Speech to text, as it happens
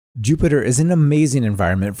Jupyter is an amazing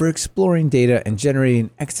environment for exploring data and generating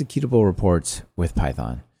executable reports with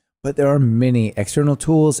Python. But there are many external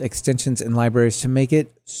tools, extensions, and libraries to make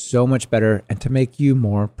it so much better and to make you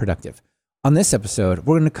more productive. On this episode,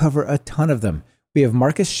 we're going to cover a ton of them. We have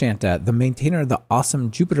Marcus Shanta, the maintainer of the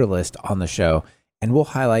awesome Jupyter list, on the show, and we'll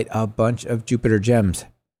highlight a bunch of Jupyter gems.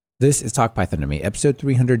 This is Talk Python to Me, episode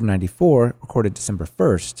 394, recorded December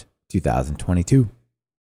 1st, 2022.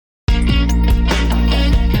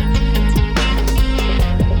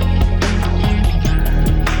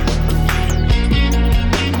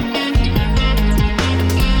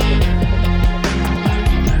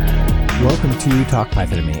 Welcome to Talk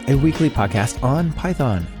Python to Me, a weekly podcast on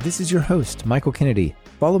Python. This is your host, Michael Kennedy.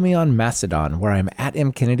 Follow me on Mastodon, where I'm at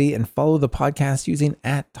mkennedy, and follow the podcast using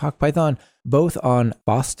 @TalkPython, both on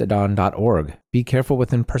bostodon.org. Be careful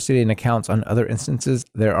with impersonating accounts on other instances.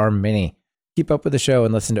 There are many. Keep up with the show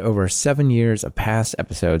and listen to over 7 years of past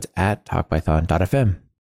episodes at talkpython.fm.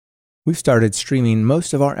 We've started streaming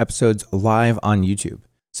most of our episodes live on YouTube.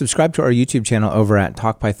 Subscribe to our YouTube channel over at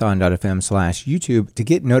talkpython.fm/YouTube to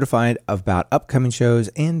get notified about upcoming shows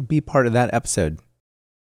and be part of that episode.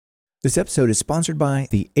 This episode is sponsored by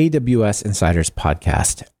the AWS Insiders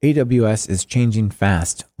podcast. AWS is changing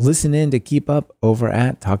fast. Listen in to keep up over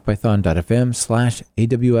at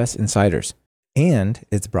talkpython.fm/AWS Insiders. And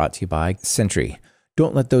it's brought to you by Sentry.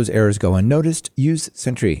 Don't let those errors go unnoticed. Use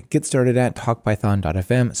Sentry. Get started at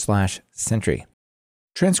talkpython.fm/Sentry.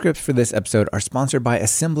 Transcripts for this episode are sponsored by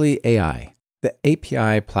Assembly AI, the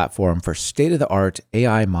API platform for state-of-the-art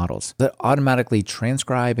AI models that automatically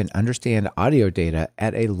transcribe and understand audio data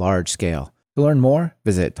at a large scale. To learn more,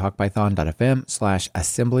 visit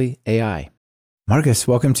talkpython.fm/assemblyai. Marcus,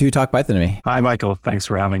 welcome to Talk Python to Me. Hi, Michael. Thanks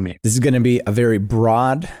for having me. This is going to be a very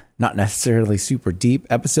broad, not necessarily super deep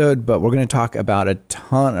episode, but we're going to talk about a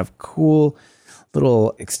ton of cool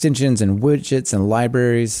little extensions and widgets and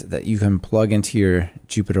libraries that you can plug into your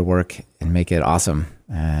Jupyter work and make it awesome.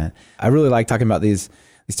 I really like talking about these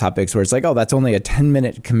topics where it's like, oh, that's only a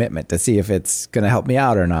 10-minute commitment to see if it's going to help me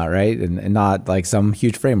out or not, right? And not like some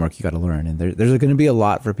huge framework you got to learn. And there's going to be a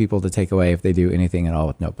lot for people to take away if they do anything at all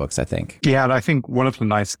with notebooks, I think. Yeah, and I think one of the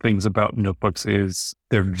nice things about notebooks is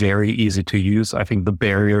they're very easy to use. I think the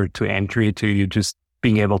barrier to entry to you just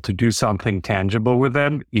being able to do something tangible with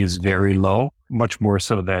them is very low, much more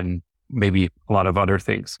so than maybe a lot of other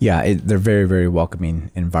things. Yeah, they're very, very welcoming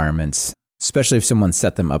environments, especially if someone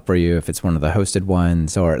set them up for you, if it's one of the hosted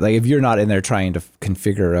ones, or like if you're not in there trying to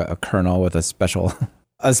configure a kernel with a special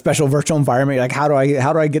virtual environment, like how do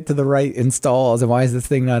I get to the right installs and why is this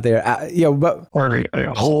thing not there? Or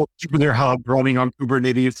a whole Jupyter hub running on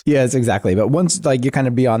Kubernetes. Yes, exactly. But once like you kind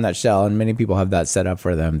of beyond that shell, and many people have that set up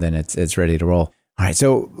for them, then it's ready to roll. All right,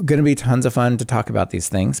 so going to be tons of fun to talk about these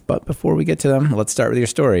things. But before we get to them, let's start with your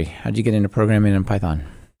story. How'd you get into programming in Python?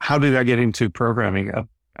 How did I get into programming?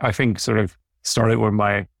 I think sort of started when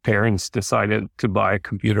my parents decided to buy a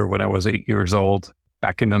computer when I was 8 years old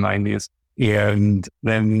back in the 90s. And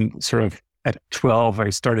then sort of at 12,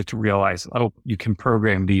 I started to realize, oh, you can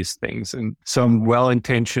program these things. And some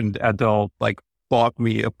well-intentioned adult bought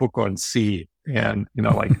me a book on C, and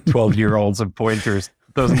 12-year-olds and pointers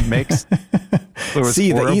doesn't mix. So see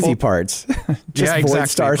horrible. The easy parts. Just void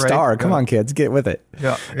star. Right? Come on, kids, get with it.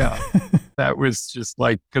 Yeah. That was just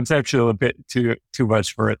conceptual a bit too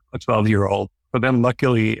much for a 12-year-old. But then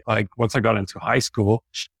luckily, once I got into high school,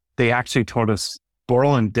 they actually taught us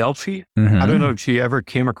Borel and Delphi. Mm-hmm. I don't know if you ever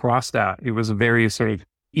came across that. It was a very sort of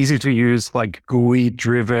easy to use,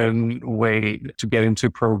 GUI-driven way to get into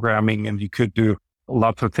programming, and you could do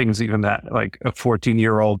lots of things even that a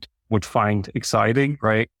 14-year-old would find exciting,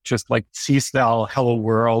 right? Just C-style hello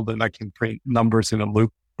world, and I can print numbers in a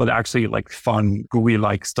loop, but actually fun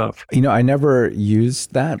GUI-like stuff. I never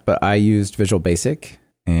used that, but I used Visual Basic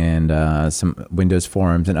and some Windows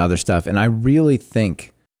Forms and other stuff. And I really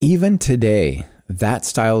think even today, that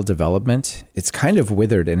style of development, it's kind of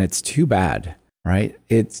withered, and it's too bad, right?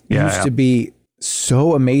 It used to be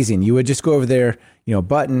so amazing. You would just go over there,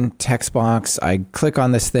 button, text box, I click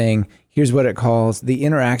on this thing, here's what it calls. The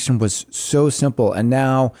interaction was so simple. And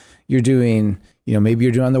now you're doing, maybe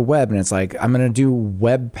you're doing on the web, and it's like, I'm going to do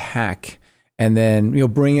Webpack, and then,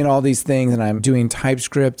 bring in all these things, and I'm doing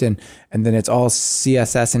TypeScript, and then it's all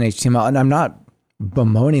CSS and HTML. And I'm not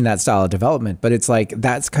bemoaning that style of development, but it's like,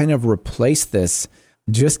 that's kind of replaced this.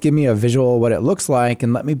 Just give me a visual, what it looks like,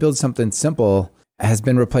 and let me build something simple, has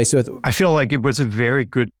been replaced with. I feel like it was a very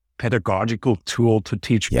good pedagogical tool to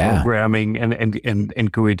teach programming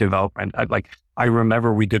and GUI development. I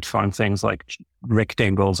remember we did fun things like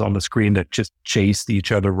rectangles on the screen that just chased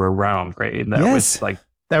each other around, right? And that was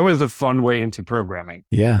that was a fun way into programming.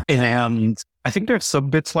 Yeah. And I think there's some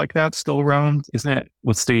bits like that still around, isn't it?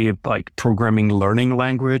 What's the like programming learning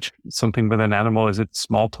language? Something with an animal? Is it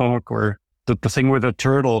Smalltalk or the thing with a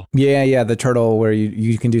turtle? Yeah. The turtle where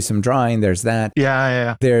you can do some drawing. There's that.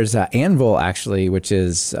 Yeah. There's Anvil, actually, which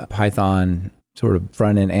is Python sort of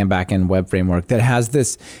front end and back end web framework that has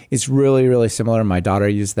this. It's really, really similar. My daughter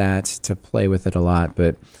used that to play with it a lot.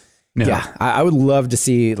 But yeah, I would love to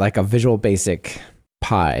see like a Visual Basic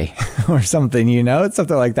Pi or something,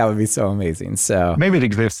 something like that would be so amazing. So maybe it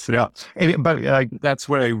exists. Yeah. But that's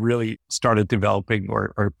where I really started developing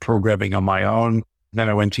or programming on my own. Then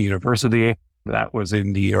I went to university. That was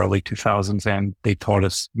in the early 2000s, and they taught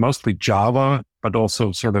us mostly Java, but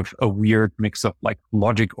also sort of a weird mix of like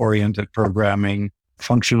logic-oriented programming,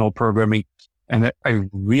 functional programming. And I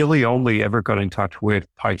really only ever got in touch with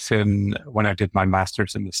Python when I did my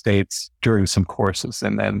master's in the States during some courses.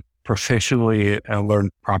 And then professionally, I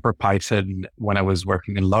learned proper Python when I was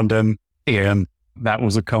working in London. And that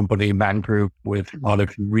was a company, Man Group, with a lot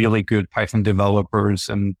of really good Python developers.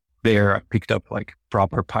 And there I picked up like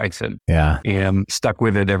proper Python and stuck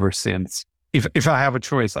with it ever since. If I have a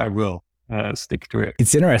choice, I will stick to it.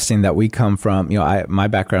 It's interesting that we come from, my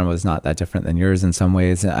background was not that different than yours in some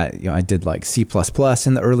ways. I did like C++ in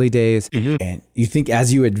the early days. Mm-hmm. And you think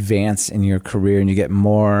as you advance in your career and you get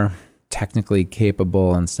more technically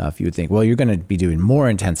capable and stuff, you would think, well, you're going to be doing more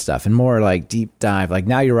intense stuff and more like deep dive. Like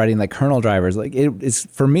now you're writing like kernel drivers. Like it is,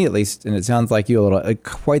 for me at least, and it sounds like you a little, like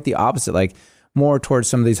quite the opposite, like more towards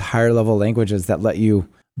some of these higher level languages that let you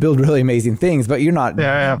build really amazing things, but you're not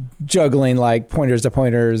juggling like pointers to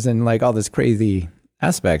pointers and like all this crazy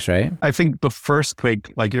aspects, right? I think the first thing,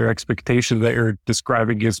 like your expectation that you're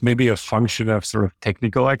describing, is maybe a function of sort of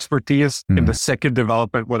technical expertise. And the second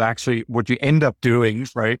development, what you end up doing,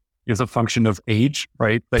 right, is a function of age,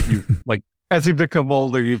 right? That you like, as you become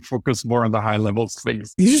older, you focus more on the high level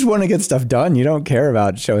things. You just want to get stuff done. You don't care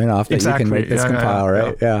about showing off that you can make this compile,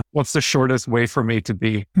 right? Yeah. What's the shortest way for me to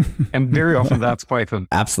be? And very often that's Python.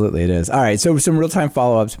 Absolutely it is. All right. So some real-time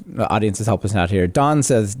follow-ups. The audience is helping us out here. Don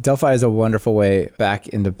says, Delphi is a wonderful way back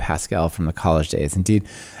into Pascal from the college days. Indeed.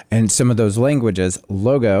 And some of those languages,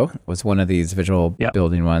 Logo was one of these visual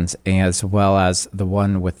building ones, as well as the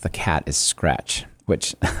one with the cat is Scratch,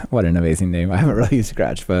 which, what an amazing name. I haven't really used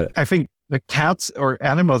Scratch, but I think the cats or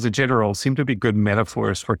animals in general seem to be good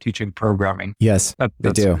metaphors for teaching programming. Yes,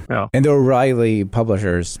 they do. Yeah. And the O'Reilly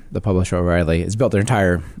publishers, the publisher O'Reilly, has built their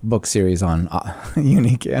entire book series on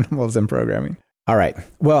unique animals and programming. All right.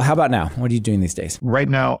 Well, how about now? What are you doing these days? Right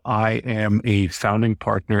now, I am a founding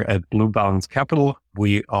partner at Blue Balance Capital.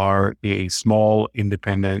 We are a small,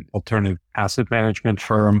 independent, alternative asset management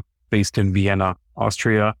firm based in Vienna,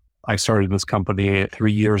 Austria. I started this company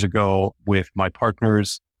 3 years ago with my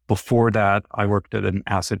partners. Before that, I worked at an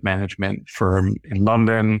asset management firm in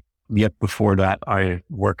London. Yet before that, I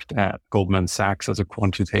worked at Goldman Sachs as a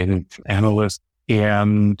quantitative analyst.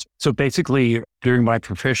 And so basically, during my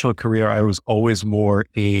professional career, I was always more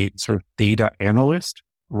a sort of data analyst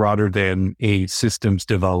rather than a systems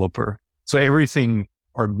developer. So everything,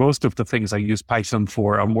 or most of the things I use Python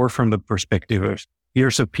for, are more from the perspective of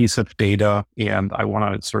here's a piece of data, and I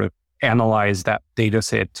want to sort of analyze that data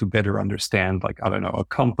set to better understand, like, I don't know, a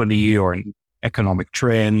company or an economic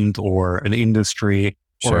trend or an industry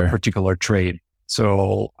or a particular trade.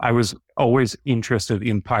 So I was always interested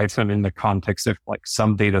in Python in the context of like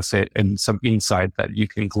some data set and some insight that you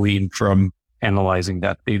can glean from analyzing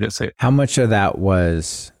that data set. How much of that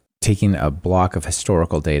was taking a block of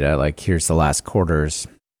historical data, like here's the last quarters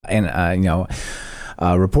and,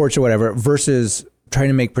 reports or whatever, versus trying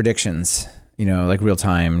to make predictions, like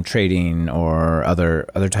real-time trading or other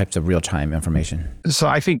types of real-time information? So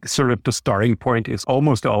I think sort of the starting point is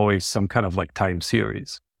almost always some kind of like time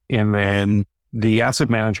series. And then the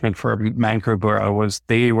asset management firm, Man Group, where I was,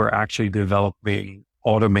 they were actually developing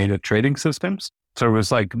automated trading systems. So it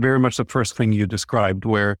was like very much the first thing you described,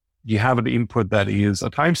 where you have an input that is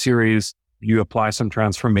a time series, you apply some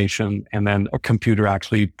transformation, and then a computer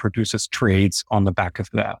actually produces trades on the back of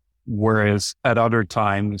that. Whereas at other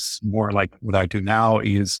times, more like what I do now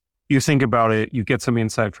is you think about it, you get some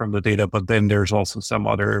insight from the data, but then there's also some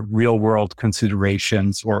other real world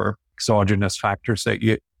considerations or exogenous factors that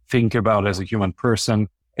you think about as a human person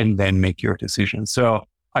and then make your decision. So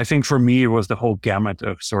I think for me, it was the whole gamut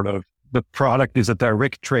of sort of the product is a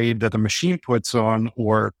direct trade that a machine puts on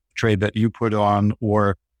or trade that you put on,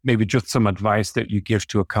 or maybe just some advice that you give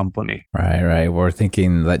to a company. Right. We're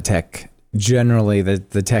thinking that generally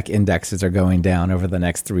the tech indexes are going down over the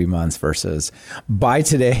next 3 months versus buy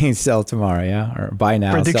today, sell tomorrow, or buy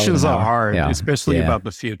now. Predictions sell are hard, especially about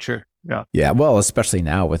the future. Yeah. Yeah. Well, especially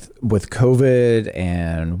now with COVID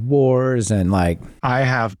and wars and like. I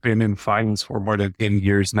have been in finance for more than 10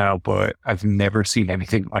 years now, but I've never seen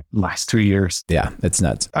anything like the last 2 years. Yeah, it's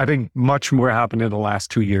nuts. I think much more happened in the last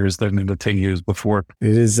 2 years than in the 10 years before.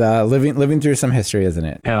 It is living through some history, isn't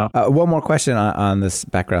it? Yeah. One more question on this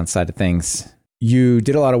background side of things. You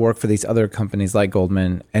did a lot of work for these other companies like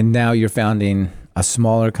Goldman, and now you're founding a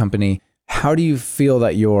smaller company. How do you feel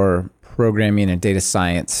that your programming and data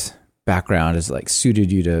science background has like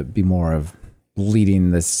suited you to be more of leading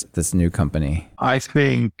this new company? I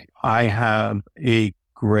think I had a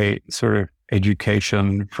great sort of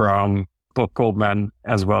education from both Goldman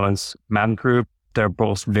as well as Man Group. They're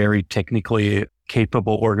both very technically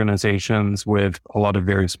capable organizations with a lot of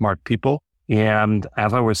very smart people. And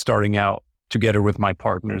as I was starting out together with my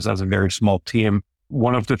partners as a very small team,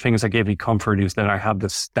 one of the things that gave me comfort is that I have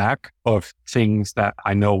this stack of things that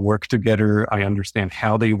I know work together. I understand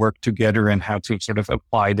how they work together and how to sort of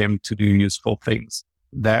apply them to do useful things.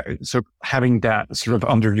 So having that sort of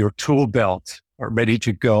under your tool belt or ready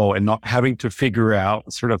to go and not having to figure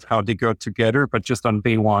out sort of how they go together, but just on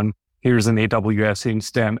day one, here's an AWS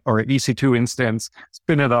instance or an EC2 instance,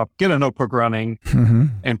 spin it up, get a notebook running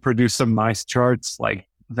and produce some nice charts. Like,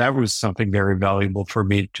 that was something very valuable for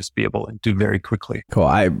me to just be able to do very quickly.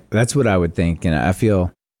 Cool. That's what I would think. And I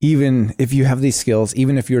feel even if you have these skills,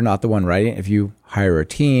 even if you're not the one writing, if you hire a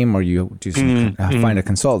team or you do find a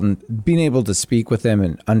consultant, being able to speak with them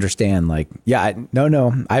and understand like, I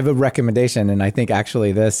have a recommendation. And I think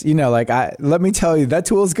actually this, let me tell you that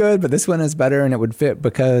tool is good, but this one is better and it would fit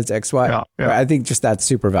because X, Y. Yeah. I think just that's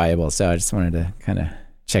super valuable. So I just wanted to kind of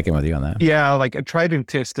check in with you on that. Yeah. Like I tried and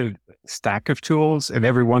tested stack of tools, and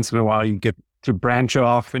every once in a while you get to branch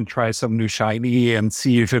off and try some new shiny and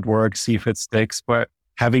see if it works, see if it sticks. But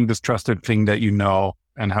having this trusted thing that you know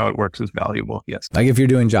and how it works is valuable. Yes. Like if you're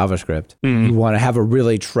doing JavaScript, you want to have a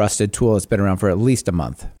really trusted tool that's been around for at least a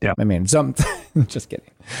month. Yeah. I mean, just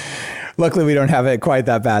kidding. Luckily, we don't have it quite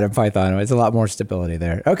that bad in Python. It's a lot more stability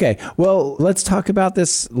there. Okay. Well, let's talk about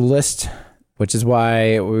this list, which is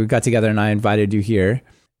why we got together and I invited you here.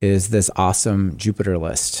 Is this awesome Jupyter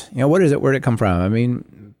list? What is it? Where did it come from? I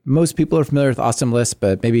mean, most people are familiar with awesome lists,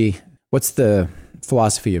 but maybe what's the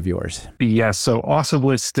philosophy of yours? Yes. So awesome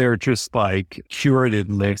lists, they're just like curated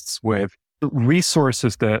lists with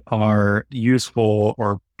resources that are useful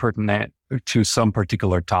or pertinent to some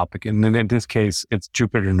particular topic. And then in this case, it's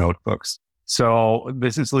Jupyter notebooks. So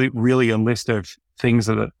this is really a list of things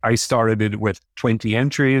that I started it with 20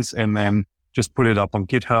 entries and then just put it up on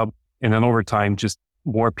GitHub. And then over time, just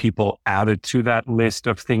more people added to that list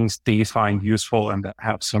of things they find useful and that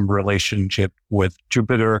have some relationship with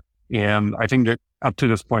Jupyter. And I think that up to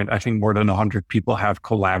this point, I think more than 100 people have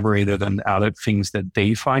collaborated and added things that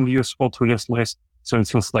they find useful to this list. So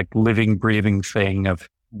it's just like living, breathing thing of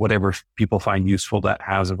whatever people find useful that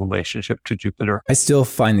has a relationship to Jupyter. I still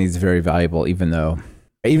find these very valuable, even though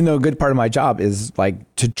a good part of my job is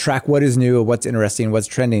like to track what is new, what's interesting, what's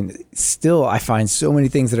trending. Still, I find so many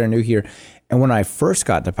things that are new here. And when I first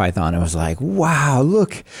got to Python, I was like, wow,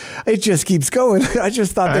 look, it just keeps going. I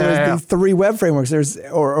just thought there was these 3 web frameworks.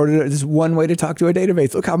 Or there's one way to talk to a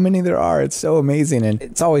database. Look how many there are. It's so amazing. And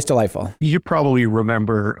it's always delightful. You probably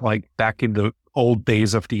remember like back in the old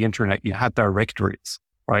days of the internet, you had directories,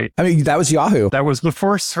 right? I mean, that was Yahoo. That was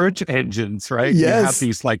before search engines, right? Yes. You had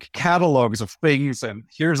these like catalogs of things, and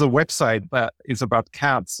here's a website that is about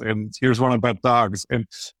cats, and here's one about dogs. And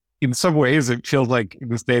in some ways, it feels like in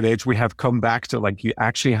this day and age, we have come back to like you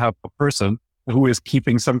actually have a person who is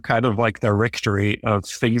keeping some kind of like directory of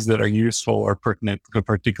things that are useful or pertinent to a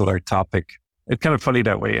particular topic. It's kind of funny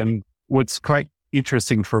that way. And what's quite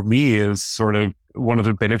interesting for me is sort of one of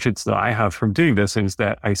the benefits that I have from doing this is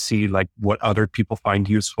that I see like what other people find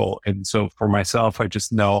useful. And so for myself, I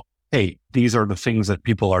just know, hey, these are the things that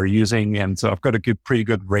people are using. And so I've got a pretty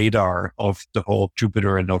good radar of the whole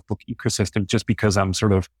Jupyter and notebook ecosystem just because I'm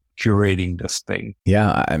sort of curating this thing.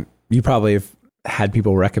 Yeah. You probably have had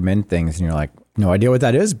people recommend things and you're like, no idea what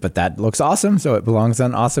that is, but that looks awesome. So it belongs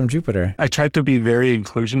on awesome Jupyter. I try to be very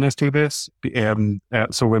inclusionist to this. And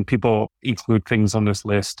so when people include things on this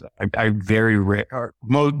list, I very rare,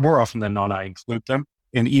 more often than not, I include them.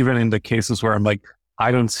 And even in the cases where I'm like,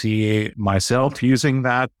 I don't see myself using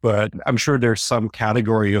that, but I'm sure there's some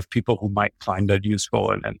category of people who might find that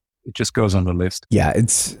useful and it just goes on the list. Yeah,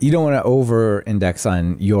 you don't want to over index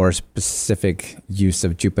on your specific use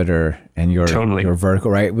of Jupyter and your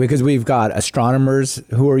vertical, right? Because we've got astronomers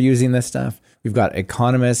who are using this stuff. We've got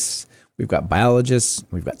economists, we've got biologists,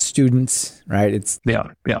 we've got students, right? It's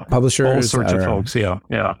publishers. All sorts of folks. Yeah.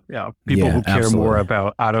 People who care more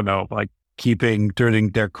about, I don't know, like turning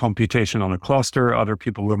their computation on a cluster. Other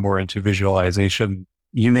people were more into visualization.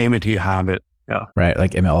 You name it, you have it. Yeah. Right.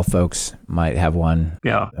 Like ML folks might have one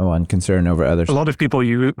concern over others. A lot of people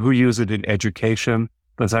who use it in education.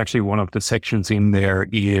 There's actually one of the sections in there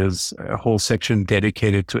is a whole section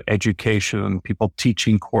dedicated to education, people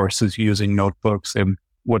teaching courses using notebooks and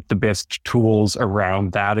what the best tools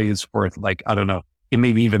around that is for, like, I don't know, it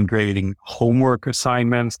may be even grading homework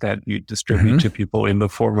assignments that you distribute to people in the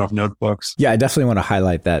form of notebooks. Yeah, I definitely want to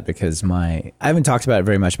highlight that because I haven't talked about it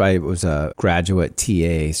very much, but I was a graduate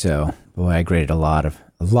TA. So boy, I graded a lot of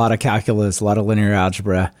calculus, a lot of linear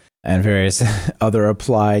algebra, and various other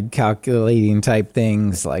applied calculating type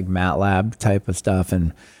things like MATLAB type of stuff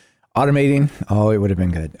and automating. Oh, it would have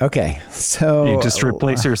been good. Okay. So you just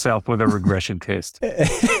replace yourself with a regression test.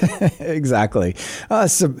 Exactly.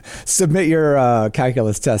 Submit your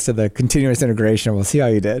calculus test to the continuous integration. We'll see how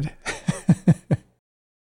you did.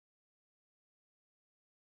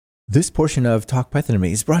 This portion of Talk Python to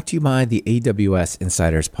Me is brought to you by the AWS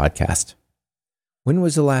Insiders podcast. When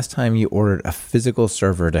was the last time you ordered a physical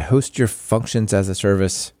server to host your functions as a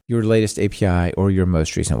service, your latest API, or your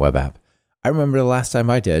most recent web app? I remember the last time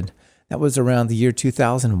I did. That was around the year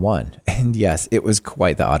 2001. And yes, it was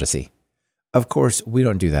quite the odyssey. Of course, we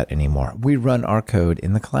don't do that anymore. We run our code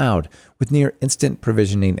in the cloud with near instant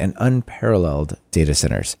provisioning and unparalleled data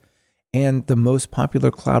centers. And the most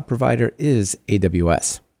popular cloud provider is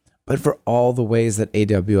AWS. But for all the ways that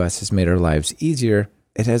AWS has made our lives easier,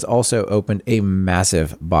 it has also opened a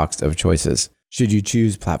massive box of choices. Should you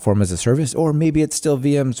choose platform as a service, or maybe it's still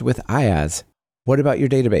VMs with IaaS? What about your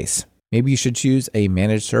database? Maybe you should choose a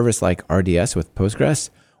managed service like RDS with Postgres,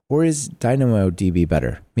 or is DynamoDB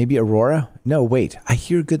better? Maybe Aurora? No, wait, I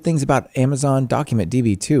hear good things about Amazon Document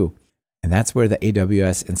DB too. And that's where the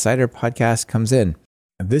AWS Insider podcast comes in.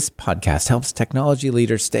 This podcast helps technology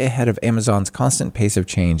leaders stay ahead of Amazon's constant pace of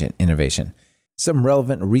change and innovation. Some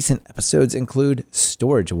relevant recent episodes include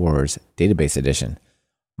Storage Wars Database Edition,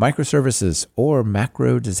 Microservices or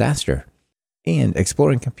Macro Disaster, and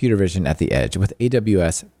Exploring Computer Vision at the Edge with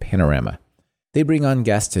AWS Panorama. They bring on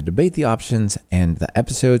guests to debate the options, and the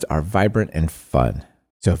episodes are vibrant and fun.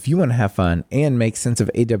 So if you want to have fun and make sense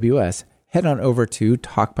of AWS, head on over to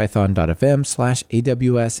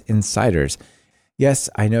talkpython.fm/AWS Insiders. Yes,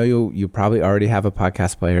 I know you probably already have a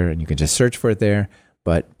podcast player and you can just search for it there,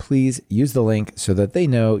 but please use the link so that they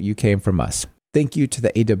know you came from us. Thank you to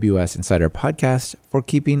the AWS Insider podcast for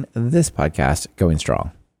keeping this podcast going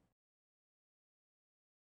strong.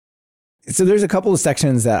 So there's a couple of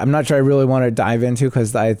sections that I'm not sure I really want to dive into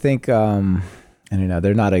because I think,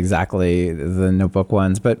 they're not exactly the notebook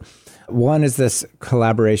ones, but one is this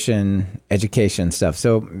collaboration education stuff.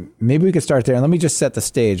 So maybe we could start there. And let me just set the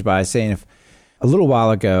stage by saying a little while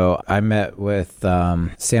ago, I met with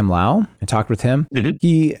Sam Lau and talked with him. Mm-hmm.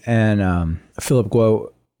 He and Philip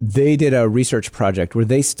Guo, they did a research project where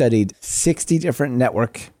they studied 60 different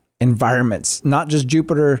network environments, not just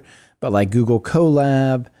Jupyter, but like Google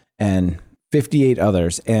Colab and 58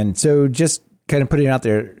 others. And so just kind of putting it out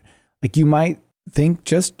there, like you might think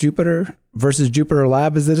just Jupyter versus Jupyter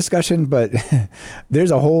Lab is the discussion, but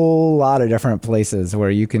there's a whole lot of different places where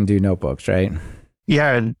you can do notebooks, right?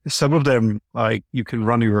 Yeah, and some of them, like you can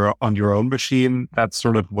run on your own machine. That's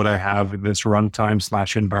sort of what I have in this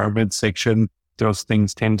runtime/environment section. Those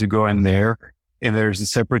things tend to go in there. And there's a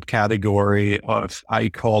separate category of, I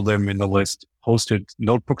call them in the list, hosted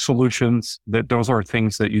notebook solutions. That those are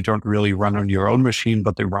things that you don't really run on your own machine,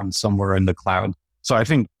 but they run somewhere in the cloud. So I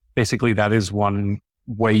think basically that is one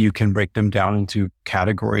way you can break them down into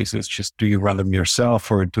categories. Is just, do you run them yourself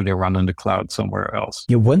or do they run in the cloud somewhere else?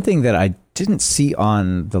 Yeah, one thing that I didn't see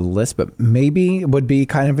on the list, but maybe would be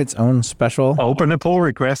kind of its own special. Open a pull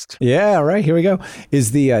request. Yeah, right. Here we go.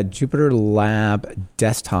 Is the Jupyter Lab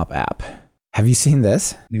desktop app. Have you seen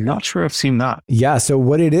this? Not sure I've seen that. Yeah. So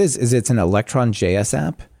what it is it's an Electron.js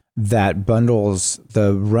app that bundles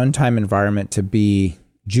the runtime environment to be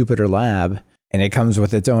Jupyter Lab. And it comes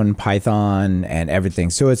with its own Python and everything.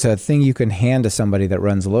 So it's a thing you can hand to somebody that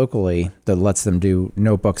runs locally that lets them do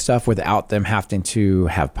notebook stuff without them having to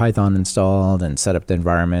have Python installed and set up the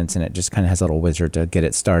environments. And it just kind of has a little wizard to get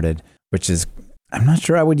it started, which is, I'm not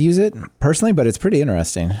sure I would use it personally, but it's pretty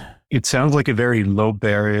interesting. It sounds like a very low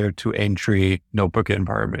barrier to entry notebook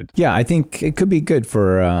environment. Yeah, I think it could be good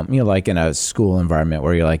for, like in a school environment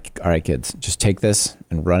where you're like, all right, kids, just take this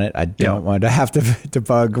and run it. I don't want to have to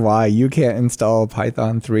debug why you can't install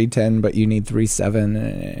Python 3.10, but you need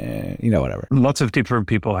 3.7, whatever. Lots of different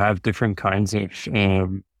people have different kinds of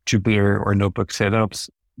Jupyter or notebook setups.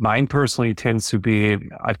 Mine personally tends to be,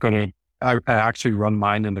 I actually run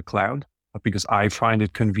mine in the cloud. because I find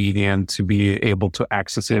it convenient to be able to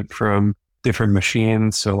access it from different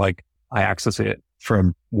machines. So like I access it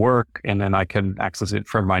from work and then I can access it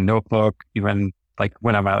from my notebook. Even like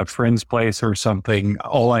when I'm at a friend's place or something,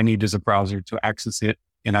 all I need is a browser to access it.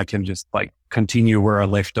 And I can just like continue where I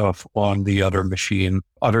left off on the other machine.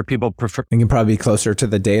 Other people prefer. You can probably be closer to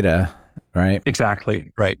the data, right?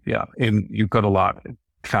 Exactly. Right. Yeah. And you've got a lot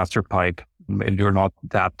faster pipe and you're not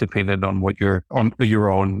that dependent on what your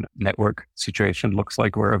own network situation looks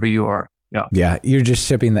like wherever you are. Yeah. Yeah. You're just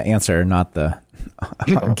shipping the answer, not the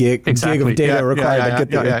gig of data required to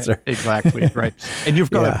get the answer. Exactly. Right. And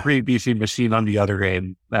you've got a pretty beefy machine on the other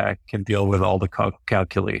end that can deal with all the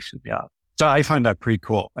calculation. Yeah. So I find that pretty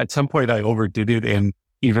cool. At some point I overdid it and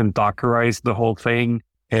even Dockerized the whole thing.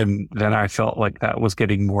 And then I felt like that was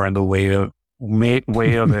getting more in the way of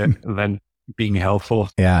it than being helpful.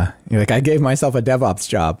 Yeah. You're like, I gave myself a DevOps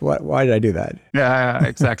job. Why did I do that? Yeah,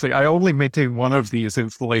 exactly. I only maintain one of these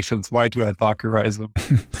installations. Why do I Dockerize them?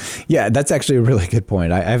 Yeah, that's actually a really good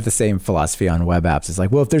point. I have the same philosophy on web apps. It's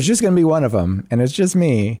like, well, if there's just going to be one of them and it's just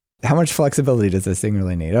me, how much flexibility does this thing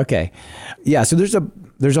really need? Okay. Yeah. So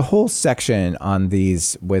there's a whole section on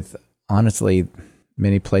these with honestly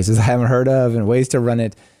many places I haven't heard of and ways to run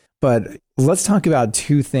it. But let's talk about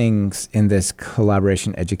two things in this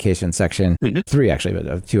collaboration education section. Three actually,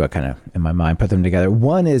 but two I kind of in my mind put them together.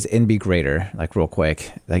 One is NBGrader, like real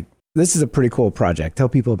quick. Like this is a pretty cool project. Tell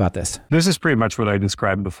people about this. This is pretty much what I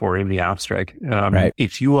described before in the abstract. Right.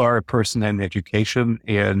 If you are a person in education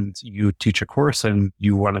and you teach a course and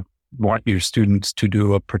you want your students to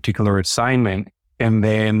do a particular assignment, and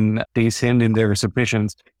then they send in their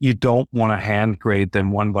submissions, you don't want to hand grade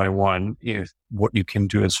them one by one. What you can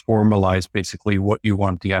do is formalize basically what you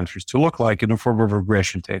want the answers to look like in the form of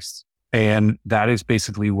regression tests. And that is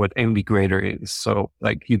basically what NBGrader is. So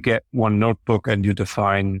like you get one notebook and you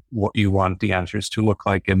define what you want the answers to look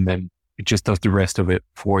like, and then it just does the rest of it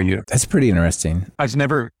for you. That's pretty interesting. I've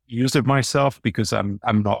never used it myself because I'm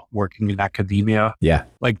not working in academia. Yeah.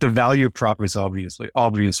 Like the value prop is obvious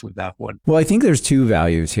with that one. Well, I think there's two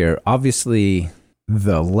values here. Obviously,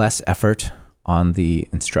 the less effort on the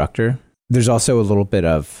instructor. There's also a little bit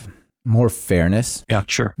of more fairness. Yeah,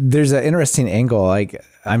 sure. There's an interesting angle. Like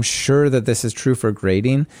I'm sure that this is true for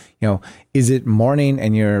grading. Is it morning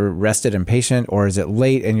and you're rested and patient, or is it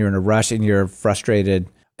late and you're in a rush and you're frustrated?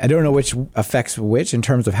 I don't know which affects which in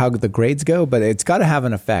terms of how the grades go, but it's got to have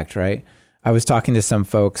an effect, right? I was talking to some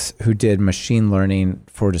folks who did machine learning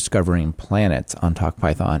for discovering planets on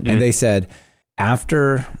TalkPython, and they said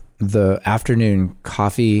after the afternoon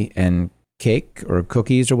coffee and cake or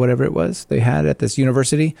cookies or whatever it was they had at this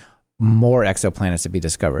university, more exoplanets to be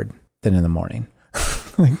discovered than in the morning.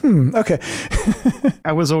 Like, okay.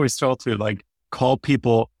 I was always told to call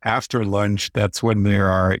people after lunch. That's when they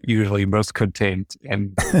are usually most content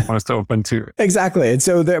and most open to. Exactly. And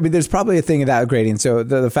so there's probably a thing about grading. So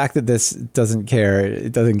the fact that this doesn't care,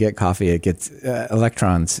 it doesn't get coffee, it gets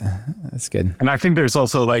electrons. That's good. And I think there's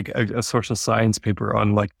also a social science paper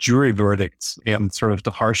on jury verdicts and sort of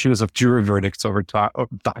the harshness of jury verdicts over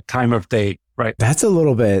time of day. Right. That's a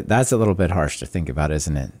little bit harsh to think about,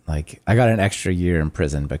 isn't it? Like I got an extra year in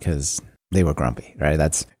prison because they were grumpy, right?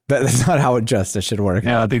 That's not how justice should work.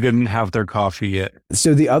 Yeah, they didn't have their coffee yet.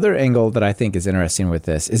 So the other angle that I think is interesting with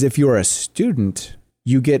this is if you're a student,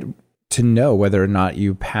 you get to know whether or not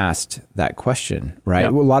you passed that question, right?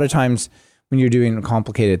 Yep. Well, a lot of times when you're doing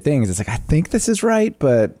complicated things, it's like, I think this is right,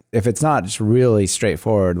 but if it's not, it's really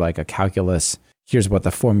straightforward, like a calculus, here's what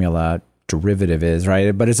the formula derivative is,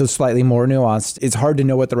 right? But it's a slightly more nuanced. It's hard to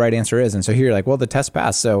know what the right answer is. And so here you're like, well, the test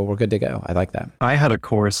passed, so we're good to go. I like that. I had a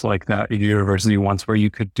course like that in university once where you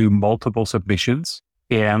could do multiple submissions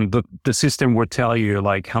and the system would tell you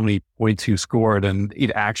how many points you scored. And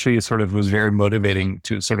it actually sort of was very motivating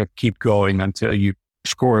to sort of keep going until you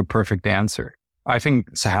score a perfect answer. I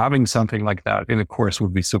think having something like that in a course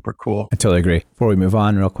would be super cool. I totally agree. Before we move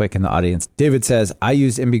on real quick in the audience, David says, I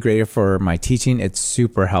use NBGrader for my teaching. It's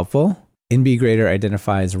super helpful. NBGrader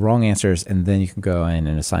identifies wrong answers, and then you can go in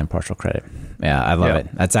and assign partial credit. Yeah, I love it.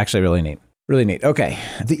 That's actually really neat. Really neat. Okay.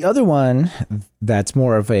 The other one that's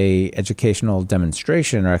more of a educational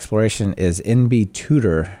demonstration or exploration is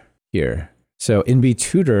NBTutor here. So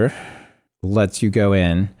NBTutor lets you go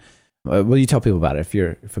in. Will you tell people about it if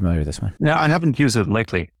you're familiar with this one? No, I haven't used it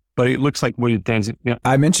lately, but it looks like what it does. Yeah.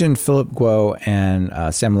 I mentioned Philip Guo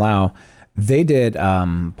and Sam Lau. They did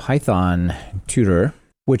Python Tutor,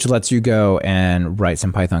 which lets you go and write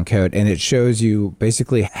some Python code. And it shows you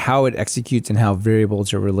basically how it executes and how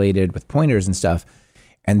variables are related with pointers and stuff.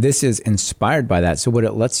 And this is inspired by that. So what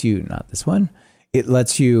it lets you, not this one, it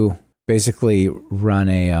lets you basically run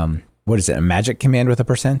a, what is it? A magic command with a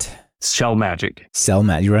percent? Cell magic. Cell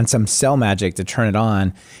magic. You run some cell magic to turn it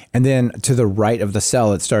on. And then to the right of the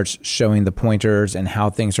cell, it starts showing the pointers and how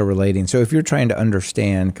things are relating. So if you're trying to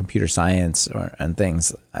understand computer science and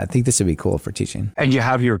things, I think this would be cool for teaching. And you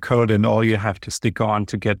have your code, and all you have to stick on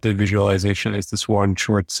to get the visualization is this one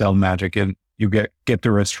short cell magic, and you get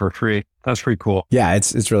the rest for free. That's pretty cool. Yeah,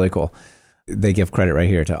 it's really cool. They give credit right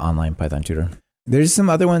here to Online Python Tutor. There's some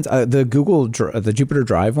other ones. The Jupyter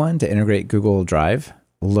Drive one to integrate Google Drive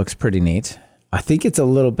looks pretty neat. I think it's a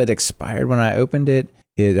little bit expired when I opened it.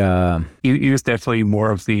 It use definitely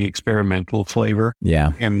more of the experimental flavor.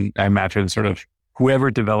 Yeah. And I imagine sort of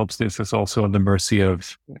whoever develops this is also at the mercy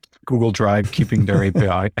of Google Drive keeping their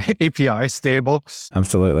API stable.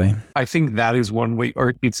 Absolutely. I think that is one way,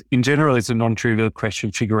 or it's in general, it's a non-trivial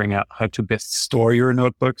question figuring out how to best store your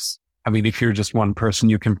notebooks. I mean, if you're just one person,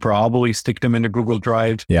 you can probably stick them in a Google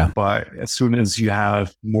Drive. Yeah. But as soon as you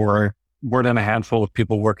have more than a handful of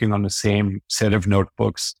people working on the same set of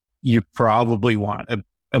notebooks, you probably want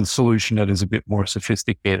a solution that is a bit more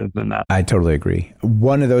sophisticated than that. I totally agree.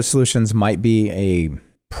 One of those solutions might be a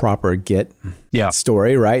proper Git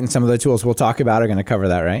story, right? And some of the tools we'll talk about are going to cover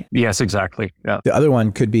that, right? Yes, exactly. Yeah. The other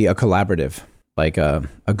one could be a collaborative, like a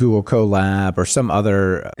Google Colab or some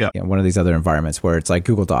other, one of these other environments where it's like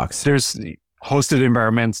Google Docs. There's hosted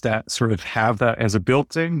environments that sort of have that as a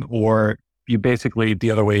built-in, or you basically, the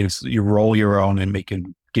other way is you roll your own and make it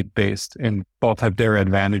Git-based, and both have their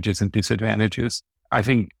advantages and disadvantages. I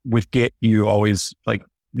think with Git, you always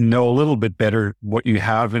know a little bit better what you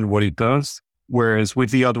have and what it does. Whereas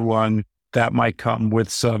with the other one, that might come with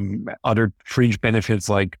some other fringe benefits,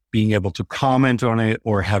 like being able to comment on it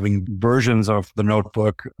or having versions of the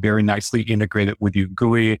notebook very nicely integrated with your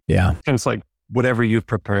GUI. Yeah. And it's like whatever you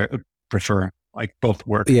prefer, like both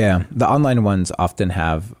work. Yeah. The online ones often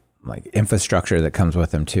have like infrastructure that comes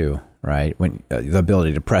with them too, right? When the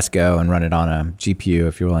ability to press go and run it on a GPU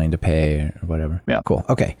if you're willing to pay or whatever. Yeah. Cool.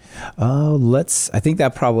 Okay. I think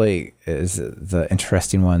that probably is the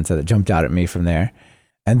interesting ones that jumped out at me from there.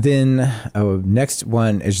 And then next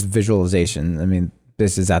one is visualization. I mean,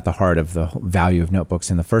 this is at the heart of the value of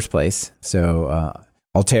notebooks in the first place. So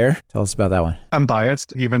Altair, tell us about that one. I'm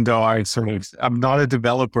biased, even though I'm not a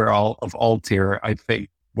developer of Altair. I think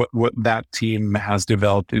what that team has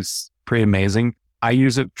developed is pretty amazing. I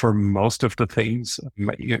use it for most of the things,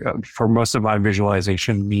 for most of my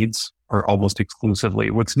visualization needs, or almost exclusively.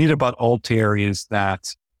 What's neat about Altair is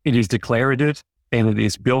that it is declarative and it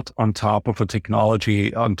is built on top of a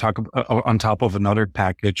technology, on top of another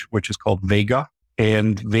package, which is called Vega.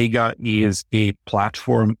 And Vega is a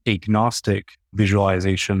platform agnostic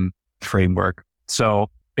visualization framework. So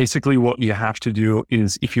basically what you have to do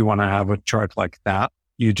is, if you want to have a chart like that,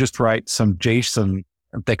 you just write some JSON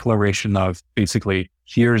declaration of basically,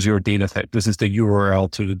 here's your data set. This is the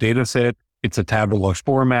URL to the data set. It's a tabular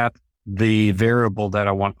format. The variable that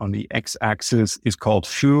I want on the x-axis is called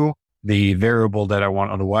foo. The variable that I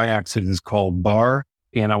want on the y-axis is called bar.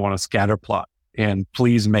 And I want a scatter plot. And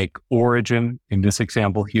please make origin, in this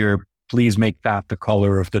example here, please make that the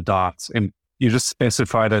color of the dots. And you just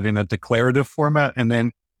specify that in a declarative format. And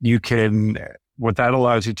then what that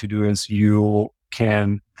allows you to do is you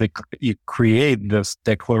create this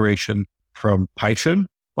declaration from Python,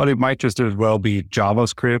 but it might just as well be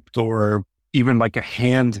JavaScript or even like a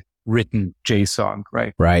handwritten JSON,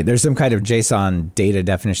 right? Right. There's some kind of JSON data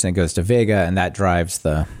definition that goes to Vega, and that drives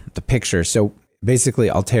the picture. So basically,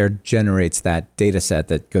 Altair generates that data set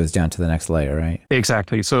that goes down to the next layer, right?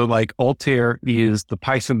 Exactly. So like Altair is the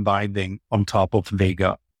Python binding on top of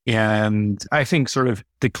Vega. And I think sort of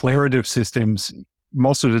declarative systems,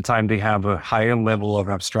 most of the time, they have a higher level of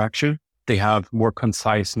abstraction. They have more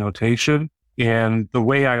concise notation. And the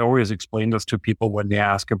way I always explain this to people when they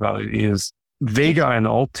ask about it is Vega and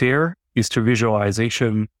Altair is to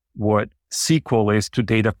visualization what SQL is to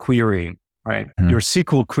data querying, right? Mm-hmm. Your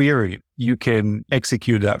SQL query, you can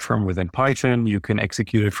execute that from within Python. You can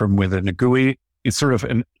execute it from within a GUI. It's sort of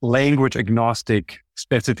a language agnostic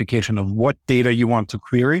specification of what data you want to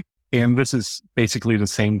query. And this is basically the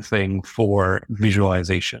same thing for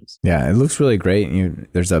visualizations. Yeah, it looks really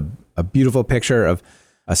great. There's a beautiful picture of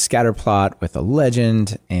a scatter plot with a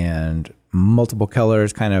legend and multiple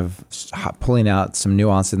colors kind of pulling out some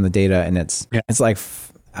nuance in the data. And it's like,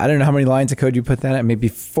 I don't know how many lines of code you put that at, maybe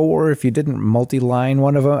 4 if you didn't multi-line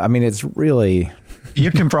one of them. I mean, it's really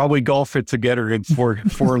You can probably golf it together in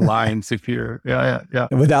four lines if you're, yeah.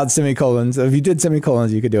 Without semicolons. If you did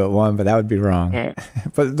semicolons, you could do it one, but that would be wrong. Yeah.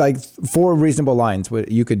 But like 4 reasonable lines,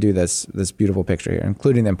 you could do this beautiful picture here,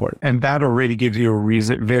 including the import. And that already gives you a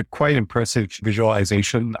reason. They're quite impressive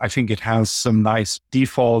visualization. I think it has some nice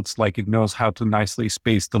defaults, like it knows how to nicely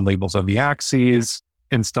space the labels on the axes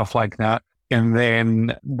and stuff like that. And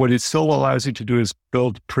then what it still allows you to do is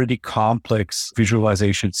build pretty complex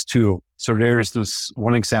visualizations too. So there's this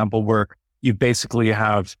one example where you basically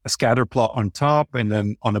have a scatter plot on top, and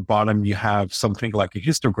then on the bottom, you have something like a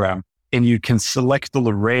histogram, and you can select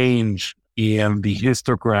the range in the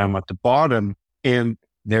histogram at the bottom, and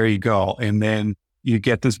there you go. And then you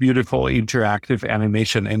get this beautiful interactive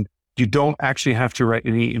animation, and you don't actually have to write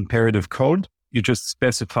any imperative code. You just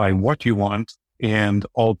specify what you want, and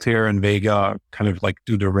Altair and Vega kind of like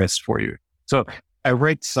do the rest for you. So I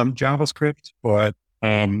write some JavaScript, but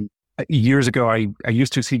years ago, I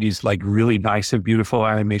used to see these like really nice and beautiful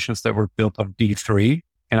animations that were built on D3.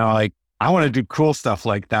 And I want to do cool stuff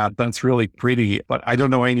like that. That's really pretty, but I don't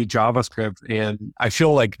know any JavaScript. And I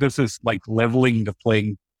feel like this is like leveling the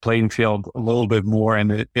playing field a little bit more,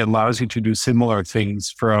 and it allows you to do similar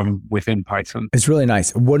things from within Python. It's really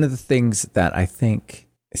nice. One of the things that I think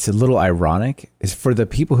it's a little ironic is for the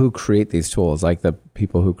people who create these tools, like the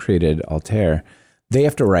people who created Altair, they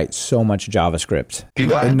have to write so much JavaScript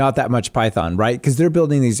and not that much Python, right? Because they're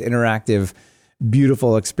building these interactive,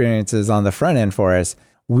 beautiful experiences on the front end for us.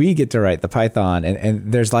 We get to write the Python,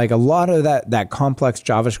 and there's like a lot of that complex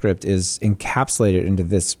JavaScript is encapsulated into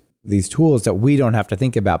these tools that we don't have to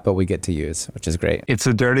think about, but we get to use, which is great. It's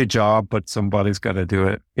a dirty job, but somebody's got to do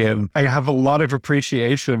it. And I have a lot of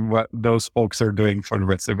appreciation what those folks are doing for the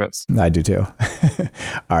rest of us. I do too.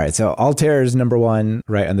 All right. So Altair is number 1,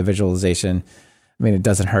 right, on the visualization. I mean, it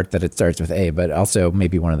doesn't hurt that it starts with A, but also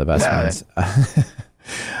maybe one of the best ones.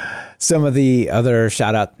 Some of the other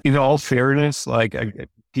shout out. In all fairness, like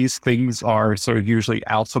these things are sort of usually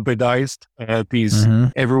alphabetized.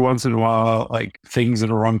 Every once in a while, like things in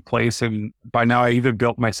the wrong place. And by now I even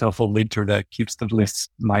built myself a linter that keeps the lists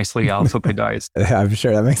nicely alphabetized. I'm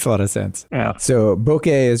sure that makes a lot of sense. Yeah. So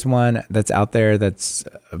Bokeh is one that's out there that's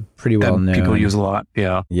pretty well known. People use a lot.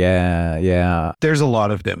 Yeah. Yeah. There's a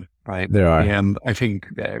lot of them, right? There are. And I think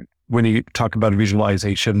when you talk about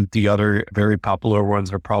visualization, the other very popular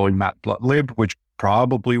ones are probably Matplotlib, which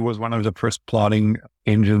probably was one of the first plotting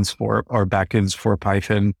engines or backends for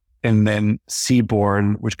Python, and then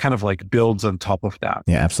Seaborn, which kind of like builds on top of that.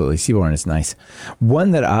 Yeah, absolutely. Seaborn is nice.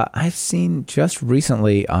 One that I've seen just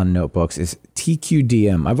recently on notebooks is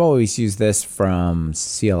TQDM. I've always used this from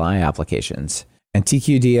CLI applications. And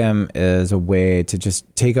TQDM is a way to just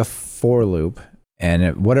take a for loop,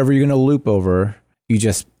 and whatever you're going to loop over, you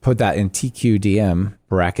just put that in TQDM,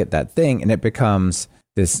 bracket that thing, and it becomes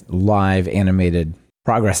this live animated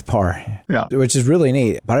progress bar, which is really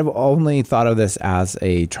neat. But I've only thought of this as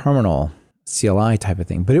a terminal CLI type of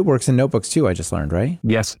thing, but it works in notebooks too, I just learned, right?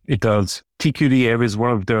 Yes, it does. TQDM is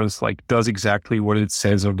one of those, like, does exactly what it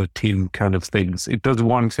says on the tin kind of things. It does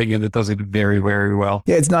one thing and it does it very, very well.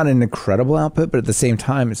 Yeah, it's not an incredible output, but at the same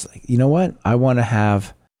time, it's like, you know what? I want to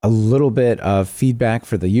have a little bit of feedback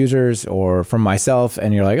for the users or from myself.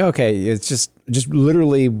 And you're like, okay, it's just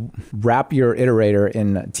literally wrap your iterator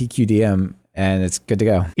in TQDM and it's good to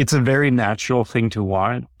go. It's a very natural thing to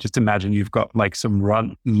want. Just imagine you've got like some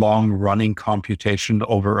long running computation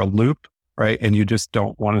over a loop, right? And you just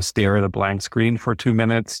don't want to stare at a blank screen for 2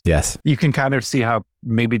 minutes. Yes. You can kind of see how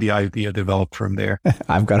maybe the idea developed from there.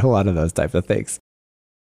 I've got a lot of those types of things.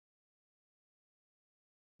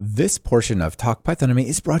 This portion of Talk Pythonomy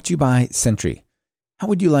is brought to you by Sentry. How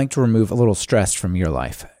would you like to remove a little stress from your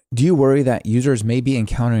life? Do you worry that users may be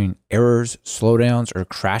encountering errors, slowdowns, or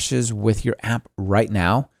crashes with your app right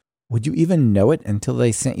now? Would you even know it until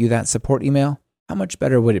they sent you that support email? How much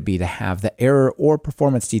better would it be to have the error or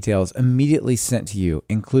performance details immediately sent to you,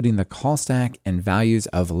 including the call stack and values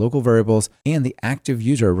of local variables and the active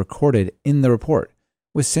user recorded in the report?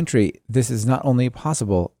 With Sentry, this is not only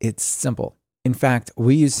possible, it's simple. In fact,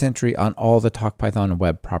 we use Sentry on all the TalkPython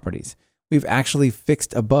web properties. We've actually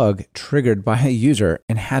fixed a bug triggered by a user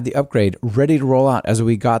and had the upgrade ready to roll out as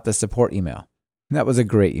we got the support email. And that was a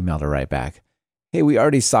great email to write back. Hey, we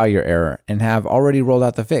already saw your error and have already rolled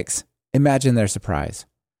out the fix. Imagine their surprise.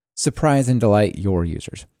 Surprise and delight your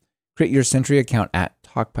users. Create your Sentry account at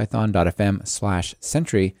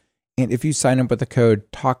talkpython.fm/Sentry. And if you sign up with the code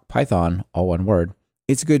TalkPython, all one word,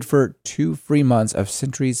 it's good for 2 free months of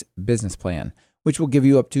Sentry's business plan, which will give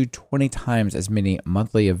you up to 20 times as many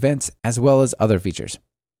monthly events as well as other features.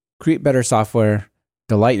 Create better software,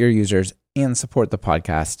 delight your users, and support the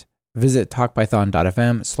podcast visit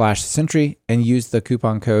talkpython.fm/Sentry and use the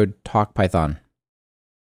coupon code TalkPython.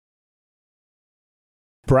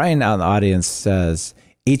 Brian out in the audience says,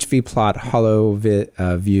 HVplot, Hollow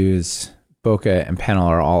Views, Bokeh, and Panel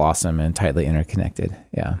are all awesome and tightly interconnected.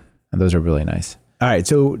 Yeah, and those are really nice. All right,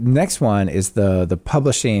 so next one is the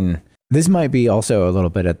publishing. This might be also a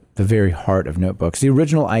little bit at the very heart of notebooks. The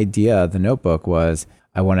original idea of the notebook was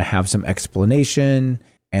I want to have some explanation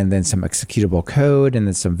and then some executable code and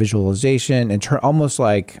then some visualization and almost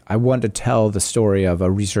like I want to tell the story of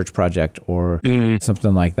a research project or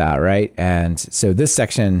something like that, right? And so this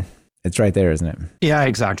section, it's right there, isn't it? Yeah,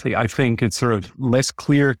 exactly. I think it's sort of less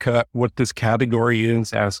clear cut what this category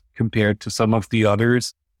is as compared to some of the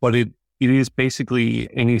others, but it is basically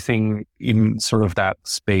anything in sort of that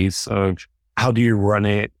space of how do you run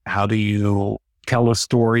it? How do you tell a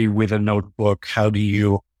story with a notebook? How do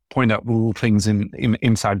you point out little things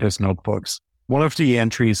inside those notebooks? One of the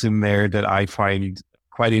entries in there that I find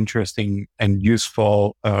quite interesting and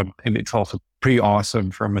useful, and it's also pretty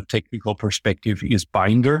awesome from a technical perspective, is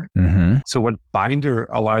Binder. Mm-hmm. So what Binder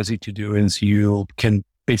allows you to do is you can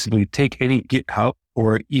basically take any GitHub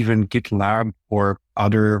or even GitLab or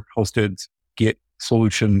other hosted Git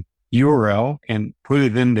solution URL and put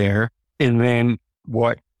it in there. And then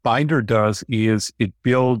what Binder does is it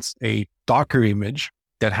builds a Docker image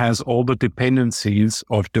that has all the dependencies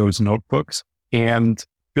of those notebooks and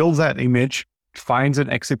builds that image, finds an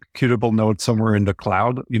executable node somewhere in the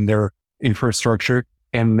cloud in their infrastructure,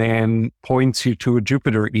 and then points you to a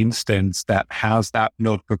Jupyter instance that has that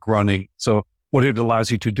notebook running. So what it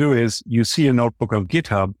allows you to do is you see a notebook on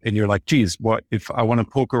GitHub and you're like, geez, what if I want to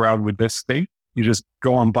poke around with this thing? You just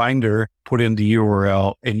go on Binder, put in the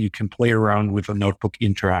URL, and you can play around with a notebook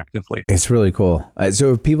interactively. It's really cool.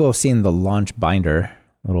 So if people have seen the launch Binder,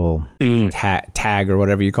 little tag or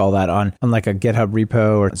whatever you call that on like a GitHub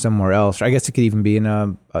repo or somewhere else, or I guess it could even be in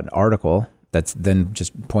an article that's then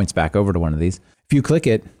just points back over to one of these. If you click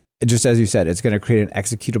it, just as you said, it's going to create an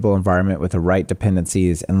executable environment with the right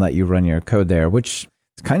dependencies and let you run your code there, which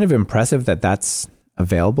is kind of impressive that that's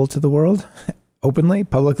available to the world openly,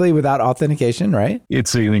 publicly, without authentication, right?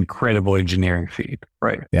 It's an incredible engineering feat,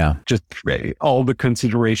 right? Yeah. Just all the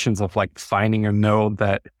considerations of like finding a node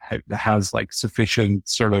that has like sufficient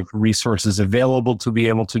sort of resources available to be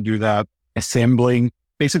able to do that, assembling.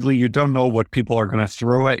 Basically, you don't know what people are going to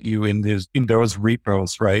throw at you in those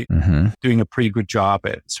repos, right? Mm-hmm. Doing a pretty good job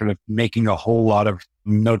at sort of making a whole lot of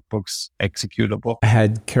notebooks executable. I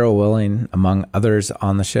had Carol Willing, among others,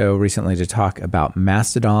 on the show recently to talk about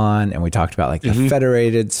Mastodon, and we talked about like the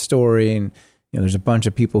federated story, and there's a bunch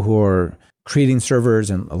of people who are creating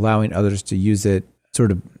servers and allowing others to use it,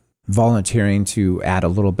 sort of volunteering to add a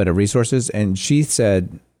little bit of resources. And she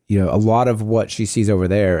said, a lot of what she sees over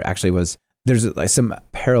there actually was there's like some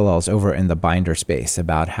parallels over in the Binder space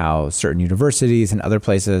about how certain universities and other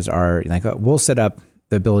places are like, we'll set up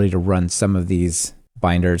the ability to run some of these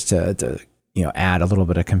binders to add a little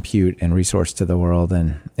bit of compute and resource to the world.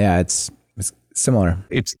 And yeah, it's similar.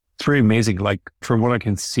 It's pretty amazing. Like from what I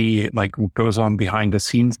can see, like what goes on behind the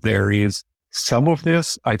scenes there is some of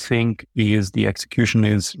this, I think, is the execution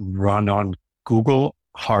is run on Google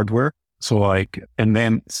hardware. So like, and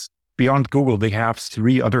then beyond Google, they have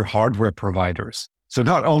 3 other hardware providers. So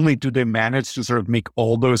not only do they manage to sort of make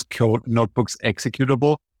all those code notebooks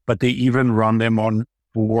executable, but they even run them on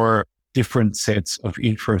 4 different sets of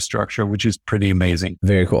infrastructure, which is pretty amazing.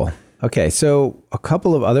 Very cool. Okay, so a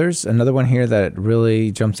couple of others. Another one here that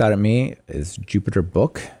really jumps out at me is Jupyter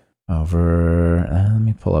Book over, let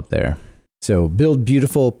me pull up there. So build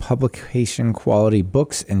beautiful publication quality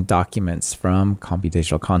books and documents from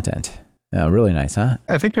computational content. Really nice, huh?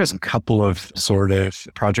 I think there's a couple of sort of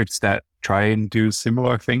projects that try and do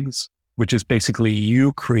similar things, which is basically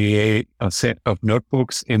you create a set of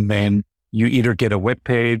notebooks and then you either get a web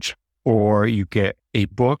page or you get a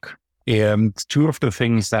book. And 2 of the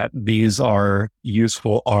things that these are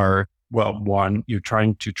useful are, well, one, you're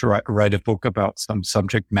trying to write a book about some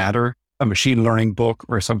subject matter, a machine learning book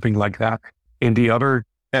or something like that. And the other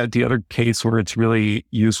case where it's really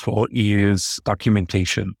useful is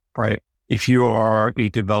documentation, right? If you are a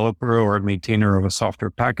developer or a maintainer of a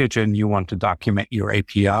software package and you want to document your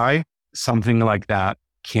API, something like that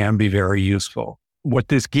can be very useful. What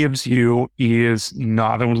this gives you is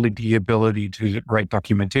not only the ability to write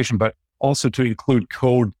documentation, but also to include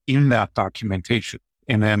code in that documentation.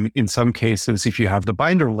 And then in some cases, if you have the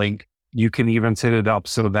Binder link, you can even set it up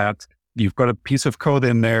so that you've got a piece of code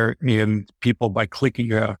in there and people, by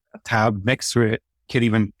clicking a tab next to it, can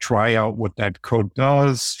even try out what that code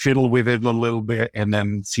does, fiddle with it a little bit, and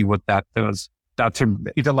then see what that does.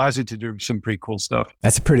 it allows you to do some pretty cool stuff.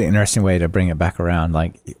 That's a pretty interesting way to bring it back around.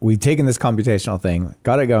 Like, we've taken this computational thing,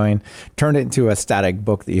 got it going, turned it into a static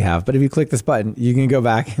book that you have. But if you click this button, you can go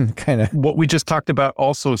back and kind of... What we just talked about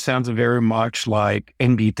also sounds very much like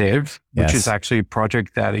NBDev, which is actually a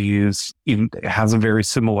project that has a very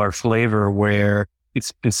similar flavor, where it's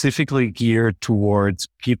specifically geared towards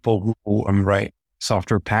people who write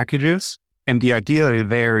software packages. And the idea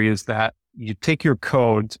there is that you take your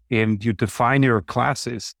code and you define your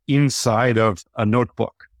classes inside of a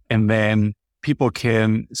notebook. And then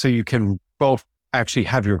you can both actually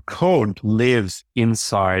have your code live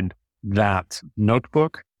inside that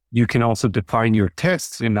notebook. You can also define your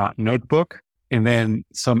tests in that notebook. And then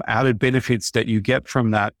some added benefits that you get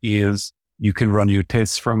from that is you can run your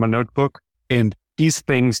tests from a notebook. And these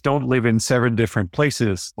things don't live in 7 different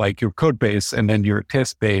places, like your code base and then your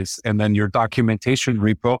test base and then your documentation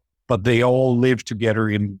repo, but they all live together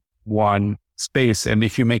in one space. And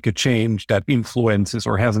if you make a change that influences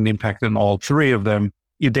or has an impact on all 3 of them,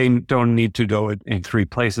 you then don't need to do it in 3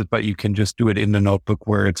 places, but you can just do it in the notebook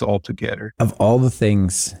where it's all together. Of all the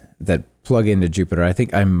things that plug into Jupyter, I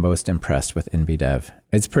think I'm most impressed with NBDev.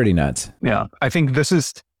 It's pretty nuts. Yeah, I think this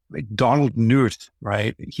is Donald Knuth,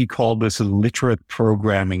 right? He called this a literate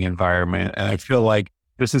programming environment. And I feel like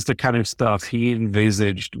this is the kind of stuff he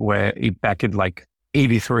envisaged back in like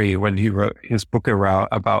 83 when he wrote his book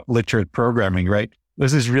about literate programming, right?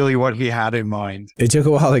 This is really what he had in mind. It took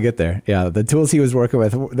a while to get there. Yeah, the tools he was working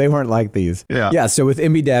with, they weren't like these. Yeah. So with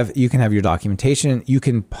NBDev, you can have your documentation. You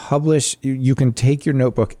can publish. You can take your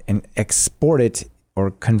notebook and export it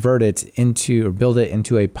or convert it into or build it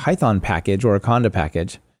into a Python package or a Conda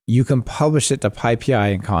package. You can publish it to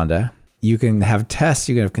PyPI and Conda. You can have tests.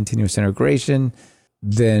 You can have continuous integration.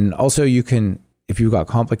 Then also you can, if you've got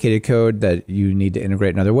complicated code that you need to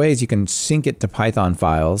integrate in other ways, you can sync it to Python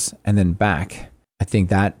files and then back. I think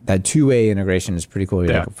that 2-way integration is pretty cool.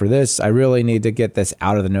 Like, for this, I really need to get this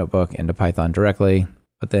out of the notebook into Python directly,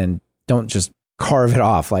 but then don't just carve it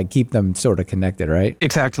off, like keep them sort of connected, right?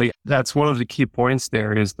 Exactly. That's one of the key points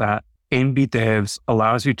there, is that NBDevs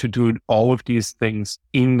allows you to do all of these things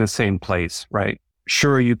in the same place, right?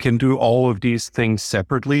 Sure, you can do all of these things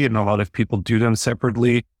separately, and a lot of people do them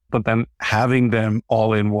separately, but then having them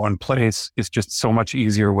all in one place is just so much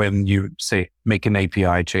easier when you, say, make an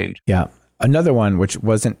API change. Yeah. Another one, which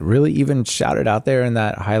wasn't really even shouted out there in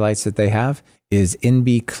that highlights that they have, is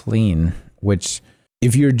NB Clean, which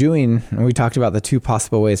if you're doing, and we talked about the 2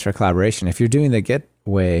 possible ways for collaboration, if you're doing the Git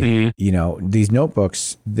way, these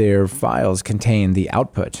notebooks, their files contain the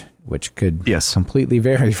output, which could completely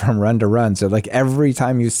vary from run to run. So like every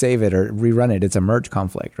time you save it or rerun it, it's a merge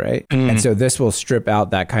conflict, right? And so this will strip out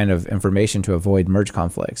that kind of information to avoid merge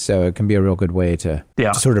conflicts. So it can be a real good way to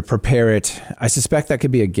sort of prepare it. I suspect that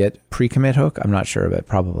could be a Git pre-commit hook. I'm not sure, but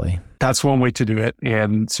probably. That's one way to do it.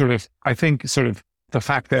 And I think the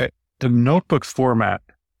fact that the notebook format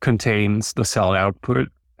contains the cell output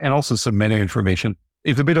and also some meta information,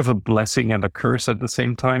 it's a bit of a blessing and a curse at the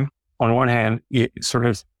same time. On one hand, it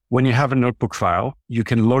when you have a notebook file, you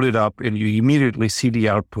can load it up and you immediately see the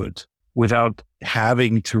output without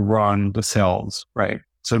having to run the cells, right?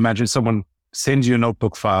 So imagine someone sends you a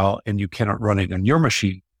notebook file and you cannot run it on your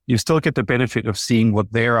machine. You still get the benefit of seeing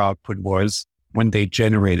what their output was when they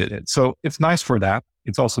generated it. So it's nice for that.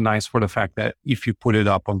 It's also nice for the fact that if you put it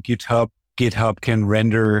up on GitHub, GitHub can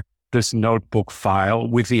render this notebook file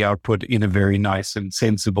with the output in a very nice and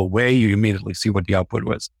sensible way. You immediately see what the output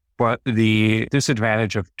was. But the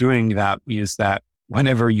disadvantage of doing that is that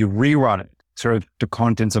whenever you rerun it, the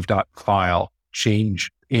contents of that file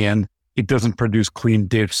change and it doesn't produce clean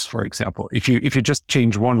diffs, for example. If you just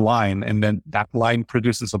change one line and then that line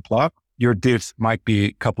produces a plot, your diff might be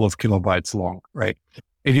a couple of kilobytes long, right?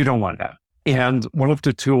 And you don't want that. And one of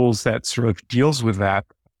the tools that deals with that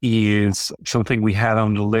is something we had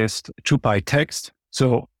on the list, Jupytext.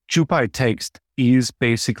 So Jupytext is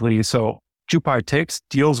basically, Jupytext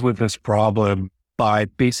deals with this problem by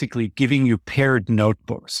basically giving you paired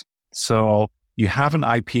notebooks. So you have an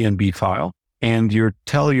IPNB file and you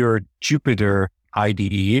tell your Jupyter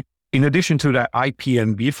IDE, in addition to that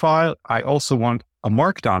IPNB file, I also want a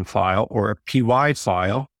markdown file or a PY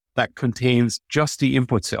file that contains just the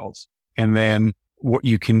input cells. And then what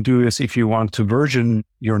you can do is, if you want to version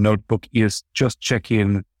your notebook, is just check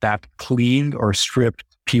in that cleaned or stripped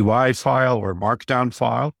PY file or markdown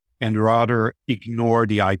file and rather ignore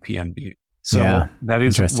the IPNB. So that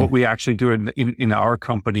is what we actually do in our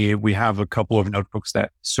company. We have a couple of notebooks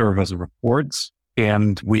that serve as reports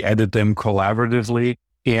and we edit them collaboratively.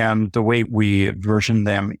 And the way we version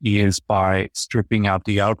them is by stripping out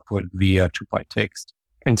the output via Jupytext.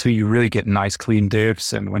 And so you really get nice clean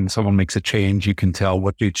diffs. And when someone makes a change, you can tell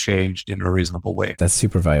what you changed in a reasonable way. That's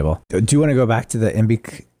super valuable. Do you want to go back to the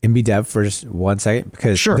MB Dev for just 1 second?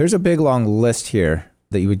 Because there's a big long list here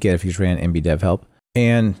that you would get if you just ran MB Dev help.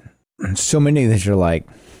 And so many that you're like,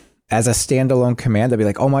 as a standalone command, I'd be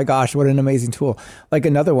like, oh my gosh, what an amazing tool. Like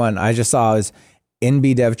another one I just saw is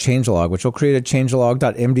nbdev changelog, which will create a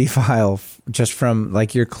changelog.md file just from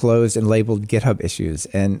like your closed and labeled GitHub issues.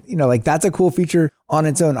 And, like that's a cool feature on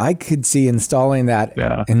its own. I could see installing that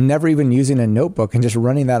and never even using a notebook and just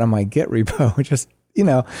running that on my Git repo. Just,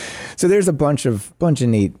 so there's a bunch of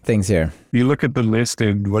neat things here. You look at the list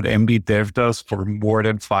and what MBDev does for more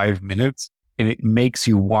than 5 minutes, and it makes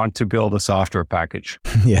you want to build a software package.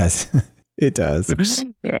 Yes. It does.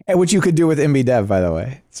 Which you could do with MBDev, by the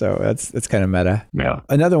way. So that's kind of meta. Yeah.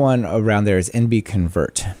 Another one around there is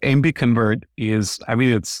NBConvert. NBConvert is,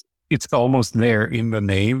 it's almost there in the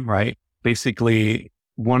name, right? Basically,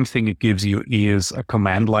 one thing it gives you is a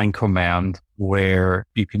command line command where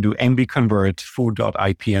you can do NBConvert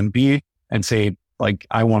foo.ipnb and say, like,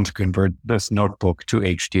 I want to convert this notebook to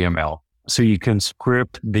HTML. So you can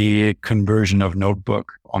script the conversion of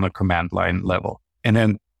notebook on a command line level. And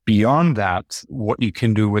then beyond that, what you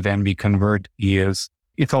can do with NBConvert is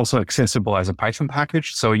it's also accessible as a Python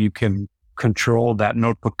package. So you can control that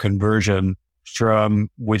notebook conversion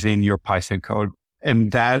from within your Python code.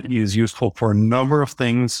 And that is useful for a number of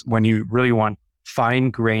things when you really want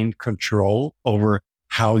fine-grained control over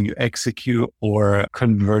how you execute or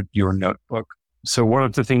convert your notebook. So one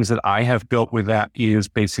of the things that I have built with that is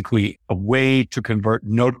basically a way to convert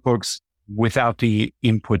notebooks without the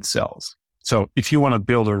input cells. So if you want to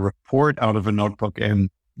build a report out of a notebook and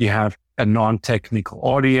you have a non-technical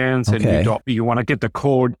audience and you want to get the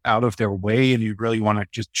code out of their way and you really want to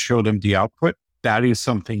just show them the output, that is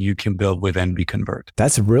something you can build with NBConvert.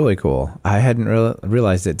 That's really cool. I hadn't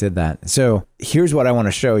realized it did that. So here's what I want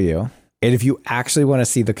to show you. And if you actually want to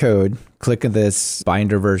see the code, click on this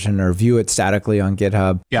binder version or view it statically on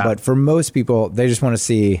GitHub. Yeah. But for most people, they just want to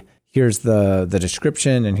see, here's the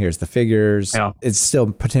description and here's the figures. Yeah. It's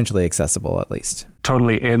still potentially accessible at least.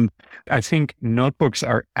 Totally. And I think notebooks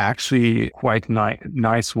are actually quite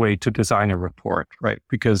nice way to design a report, right?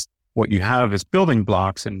 Because what you have is building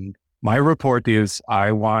blocks. And my report is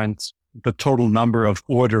I want the total number of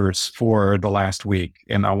orders for the last week.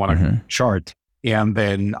 And I want a chart. And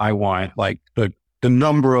then I want like the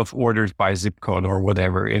number of orders by zip code or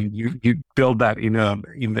whatever. And you build that in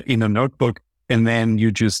a notebook. And then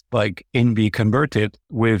you just like NB-convert it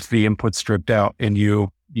with the input stripped out and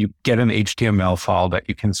you get an HTML file that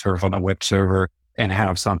you can serve on a web server and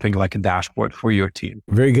have something like a dashboard for your team.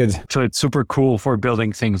 Very good. So it's super cool for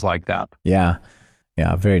building things like that. Yeah.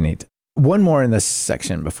 Yeah. Very neat. One more in this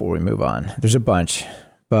section before we move on. There's a bunch,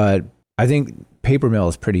 but I think Papermill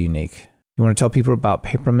is pretty unique. You want to tell people about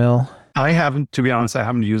Papermill? To be honest, I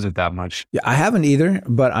haven't used it that much. Yeah, I haven't either,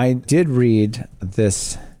 but I did read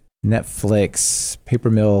this Netflix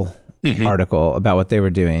Papermill article about what they were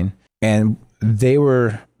doing. And they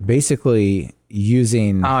were basically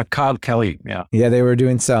using... Kyle Kelly, yeah. Yeah, they were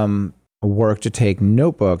doing some work to take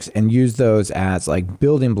notebooks and use those as like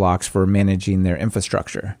building blocks for managing their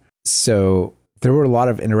infrastructure. So there were a lot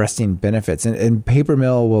of interesting benefits. And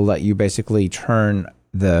Papermill will let you basically turn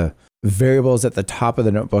the variables at the top of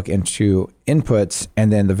the notebook into inputs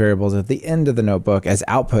and then the variables at the end of the notebook as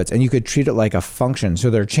outputs. And you could treat it like a function. So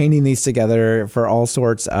they're chaining these together for all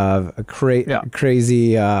sorts of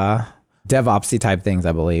crazy DevOpsy type things,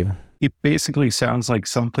 I believe. It basically sounds like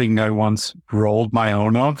something I once rolled my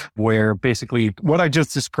own of, where basically what I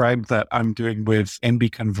just described that I'm doing with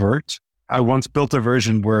NBConvert, I once built a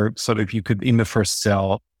version where sort of you could, in the first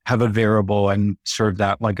cell, have a variable and serve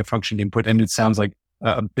that like a function input. And it sounds like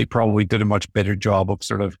they probably did a much better job of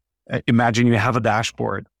sort of imagine you have a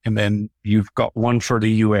dashboard and then you've got one for the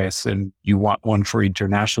US and you want one for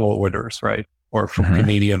international orders, right? Or for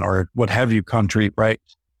Canadian or what have you country, right?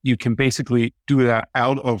 You can basically do that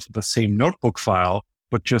out of the same notebook file,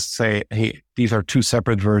 but just say, hey, these are two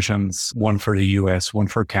separate versions, one for the US, one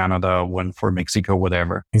for Canada, one for Mexico,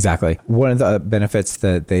 whatever. Exactly. One of the benefits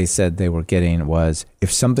that they said they were getting was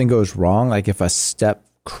if something goes wrong, like if a step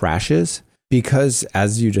crashes, because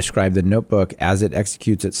as you described the notebook, as it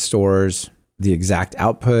executes, it stores the exact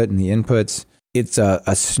output and the inputs. It's a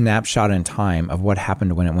snapshot in time of what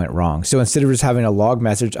happened when it went wrong. So instead of just having a log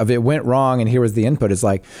message of it went wrong and here was the input, it's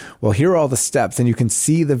like, well, here are all the steps and you can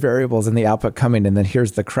see the variables and the output coming and then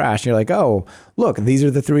here's the crash. And you're like, oh, look, these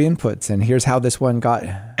are the three inputs and here's how this one got.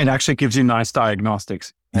 It actually gives you nice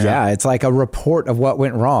diagnostics. Yeah, it's like a report of what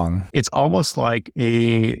went wrong. It's almost like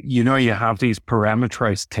you have these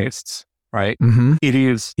parameterized tests right? Mm-hmm. It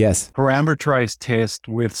is Yes. parameterized test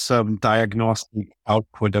with some diagnostic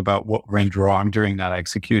output about what went wrong during that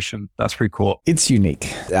execution. That's pretty cool. It's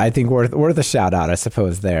unique. I think worth a shout out, I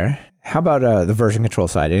suppose, there. How about the version control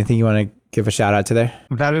side? Anything you want to give a shout out to there?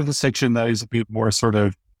 That is a section that is a bit more sort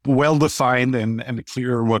of well-defined and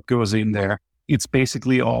clear what goes in there. It's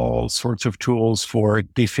basically all sorts of tools for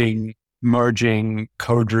diffing, merging,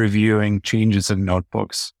 code reviewing changes in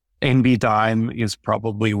notebooks. NBDime is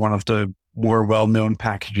probably one of the more well-known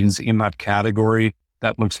packages in that category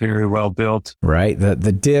that looks very well built. Right. The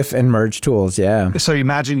diff and merge tools. Yeah. So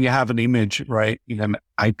imagine you have an image, right, in an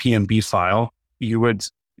IPMB file. You would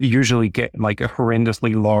usually get like a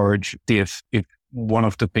horrendously large diff if one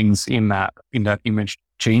of the things in that image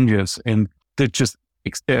changes, and that just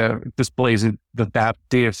displays it, that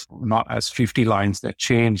diff not as 50 lines that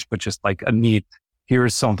changed, but just like a neat,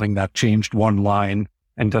 here's something that changed one line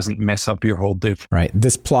and doesn't mess up your whole diff. Right.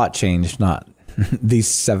 This plot changed, not these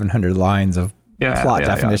 700 lines of plot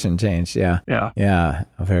definition changed. Yeah. Yeah. Yeah.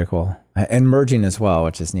 Oh, very cool. And merging as well,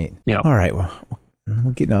 which is neat. Yeah. All right. Well,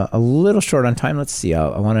 we're getting a little short on time. Let's see.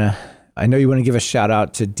 I know you want to give a shout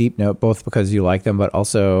out to DeepNote, both because you like them, but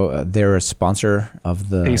also they're a sponsor of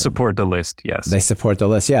the... They support the list, yes. They support the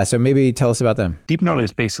list, yeah. So maybe tell us about them. DeepNote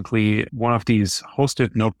is basically one of these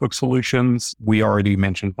hosted notebook solutions. We already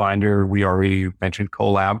mentioned Binder. We already mentioned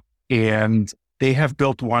Colab. And they have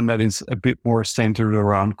built one that is a bit more centered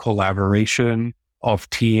around collaboration of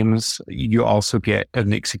teams. You also get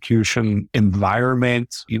an execution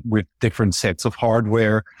environment with different sets of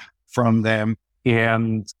hardware from them.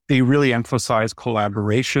 And they really emphasize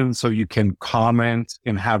collaboration. So you can comment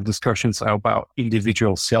and have discussions about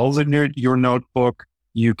individual cells in your notebook.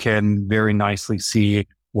 You can very nicely see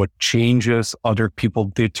what changes other people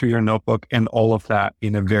did to your notebook, and all of that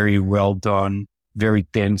in a very well done, very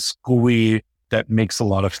dense GUI that makes a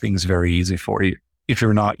lot of things very easy for you. If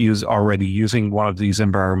you're not already using one of these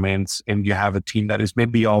environments and you have a team that is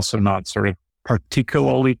maybe also not sort of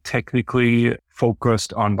particularly technically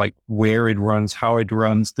focused on like where it runs, how it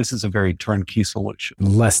runs, this is a very turnkey solution.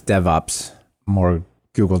 Less DevOps, more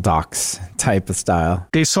Google Docs type of style.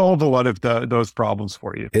 They solve a lot of those problems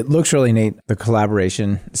for you. It looks really neat. The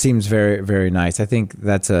collaboration seems very, very nice. I think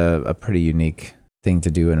that's a pretty unique thing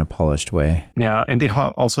to do in a polished way. Yeah, and they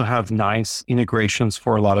also have nice integrations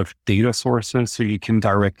for a lot of data sources, so you can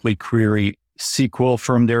directly query SQL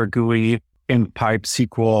from their GUI and pipe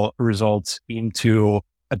SQL results into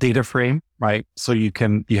a data frame, right? So you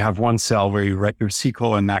have one cell where you write your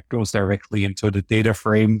SQL and that goes directly into the data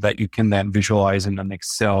frame that you can then visualize in the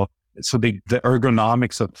next cell. So the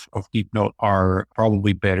ergonomics of DeepNote are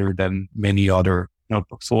probably better than many other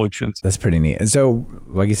notebook solutions. That's pretty neat. And so,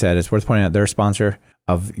 like you said, it's worth pointing out they're a sponsor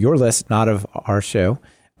of your list, not of our show,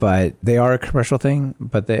 but they are a commercial thing,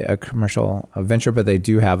 a commercial venture, but they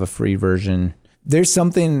do have a free version. There's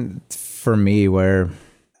something for me where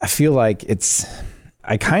I feel like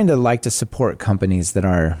I kind of like to support companies that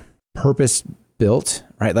are purpose built,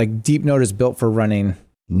 right? Like DeepNote is built for running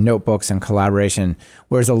notebooks and collaboration,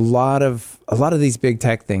 whereas a lot of these big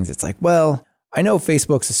tech things, it's like, well, I know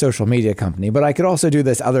Facebook's a social media company, but I could also do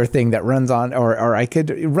this other thing that runs on, or I could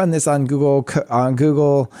run this on Google.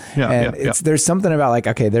 There's something about like,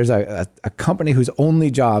 okay, there's a company whose only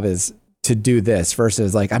job is to do this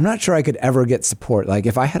versus like, I'm not sure I could ever get support. Like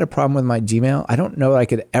if I had a problem with my Gmail, I don't know I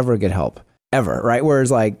could ever get help. Ever, right?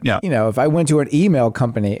 Whereas like, if I went to an email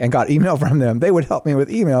company and got email from them, they would help me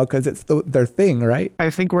with email because it's their thing, right? I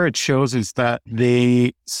think where it shows is that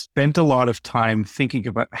they spent a lot of time thinking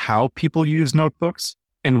about how people use notebooks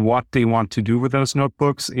and what they want to do with those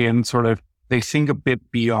notebooks. And sort of, they think a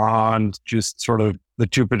bit beyond just sort of the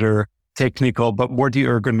Jupyter technical, but more the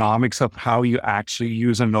ergonomics of how you actually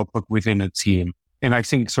use a notebook within a team. And I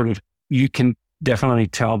think sort of you can definitely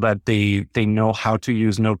tell that they know how to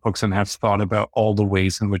use notebooks and have thought about all the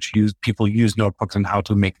ways in which people use notebooks and how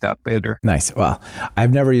to make that better. Nice. Well,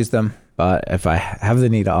 I've never used them, but if I have the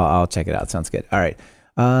need, I'll check it out. Sounds good. All right.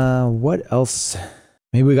 What else?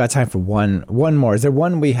 Maybe we got time for one more. Is there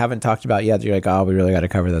one we haven't talked about yet? You're like, oh, we really got to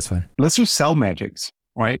cover this one. Let's do cell magics,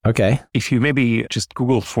 right? Okay. If you maybe just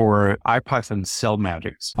Google for IPython cell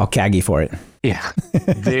magics. I'll Kaggy for it. Yeah.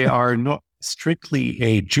 They are not strictly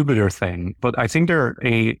a Jupyter thing, but I think they're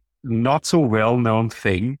a not so well-known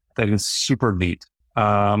thing that is super neat.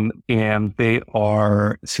 And they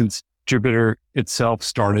are, since Jupyter itself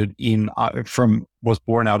started was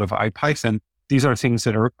born out of IPython, these are things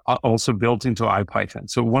that are also built into IPython.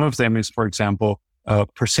 So one of them is, for example,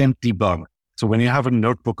 %debug. So when you have a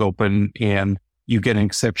notebook open and you get an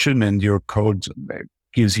exception and your code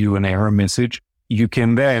gives you an error message, you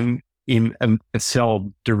can then in a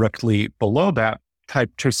cell directly below that,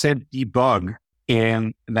 type %debug,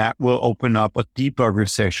 and that will open up a debugger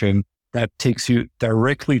session that takes you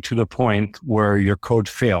directly to the point where your code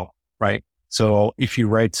failed, right? So if you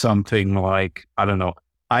write something like, I don't know,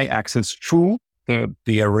 I access true,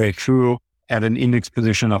 the array true at an index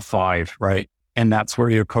position of 5, right? And that's where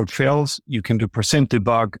your code fails. You can do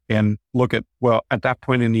 %debug and look at, well, at that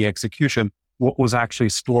point in the execution, what was actually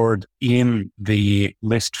stored in the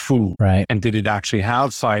list foo? Right. And did it actually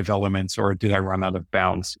have 5 elements, or did I run out of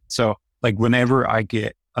bounds? So like whenever I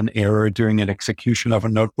get an error during an execution of a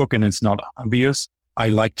notebook and it's not obvious, I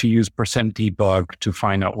like to use %debug to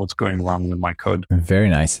find out what's going wrong with my code. Very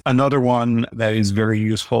nice. Another one that is very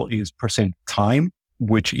useful is %time,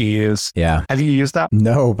 which is, have you used that?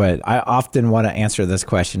 No, but I often want to answer this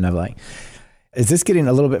question of like, is this getting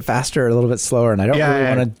a little bit faster or a little bit slower? And I don't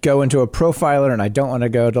really want to go into a profiler, and I don't want to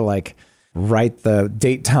go to like write the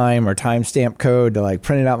date time or timestamp code to like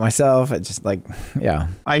print it out myself. It's just like,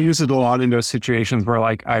 I use it a lot in those situations where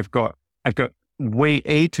like I've got way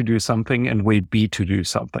A to do something and way B to do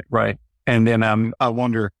something, right? And then I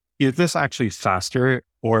wonder, is this actually faster,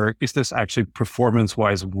 or is this actually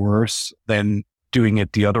performance-wise worse than doing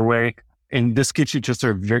it the other way? And this gives you just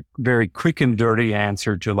a very, very quick and dirty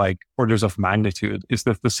answer to like orders of magnitude. Is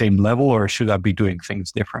this the same level, or should I be doing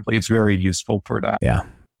things differently? It's very useful for that. Yeah.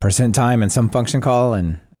 %time and some function call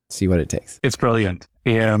and see what it takes. It's brilliant.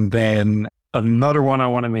 And then another one I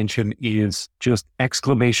want to mention is just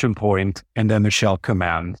exclamation point and then the shell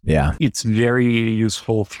command. Yeah. It's very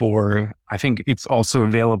useful for, I think it's also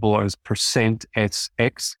available as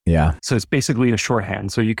 %sx. Yeah. So it's basically a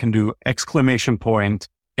shorthand. So you can do exclamation point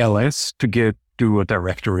ls to do a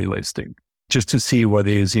directory listing, just to see what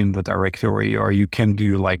is in the directory. Or you can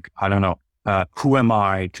do like, I don't know, who am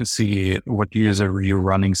I, to see what user you're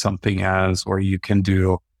running something as, or you can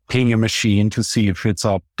do ping a machine to see if it's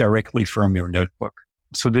up directly from your notebook.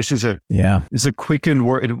 So this is a quick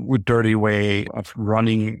and dirty way of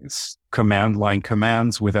running command line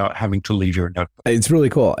commands without having to leave your notebook. It's really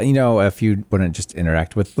cool. You know, if you want to just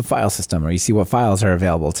interact with the file system, or you see what files are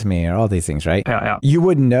available to me, or all these things, right? Yeah. You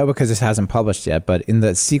wouldn't know because this hasn't published yet, but in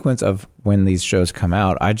the sequence of when these shows come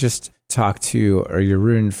out, I just talked to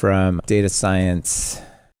Jeroen from Data Science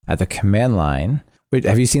at the Command Line. Wait,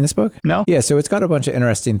 have you seen this book? No. Yeah, so it's got a bunch of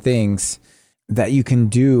interesting things that you can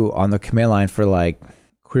do on the command line for like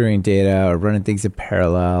querying data or running things in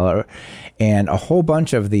parallel, and a whole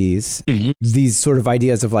bunch of these sort of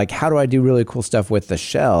ideas of like, how do I do really cool stuff with the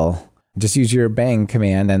shell? Just use your bang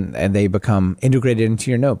command and they become integrated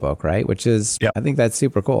into your notebook, right? Which is, I think that's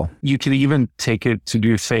super cool. You can even take it to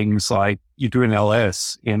do things like you do an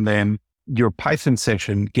ls, and then your Python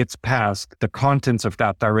session gets passed the contents of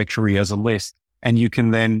that directory as a list. And you can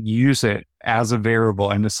then use it as a variable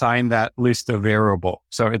and assign that list a variable.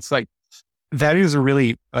 So it's like, that is a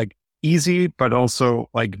really like easy, but also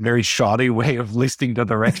like very shoddy way of listing the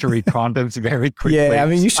directory contents very quickly. Yeah, I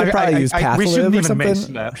mean, you should probably use pathlib we shouldn't or even something.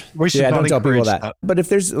 mention that. We should not don't tell people encourage that. But if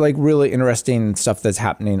there's like really interesting stuff that's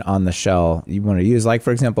happening on the shell you want to use, like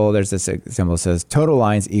for example, there's this example that says total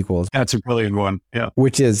lines equals. That's a brilliant one. Yeah.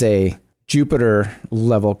 Which is a Jupyter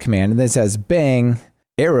level command. And then it says bang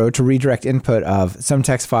arrow to redirect input of some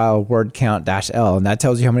text file word count -l. And that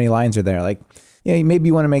tells you how many lines are there. Like, maybe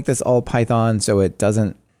you want to make this all Python so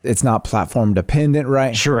it's not platform dependent,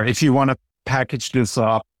 right? Sure. If you want to package this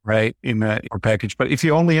up, right, in or package, but if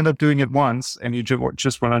you only end up doing it once and you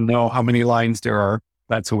just want to know how many lines there are,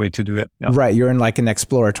 that's a way to do it. Yeah. Right. You're in like an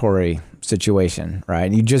exploratory situation, right?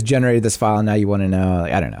 And you just generated this file and now you want to know,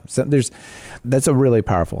 like, I don't know. So that's a really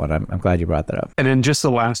powerful one. I'm glad you brought that up. And then just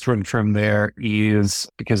the last one from there is,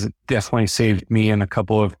 because it definitely saved me in a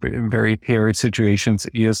couple of very hairy situations,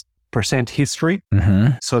 is %history.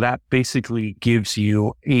 So that basically gives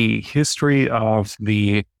you a history of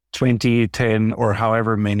the 20, 10, or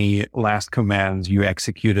however many last commands you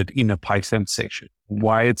executed in a Python section.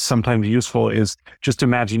 Why it's sometimes useful is just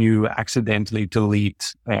imagine you accidentally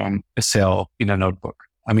delete a cell in a notebook.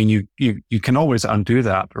 I mean, you can always undo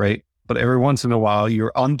that, right? But every once in a while,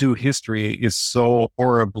 your undo history is so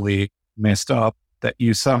horribly messed up that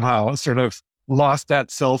you somehow sort of lost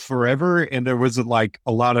that cell forever. And there was like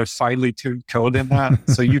a lot of finely tuned code in that.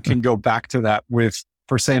 So you can go back to that with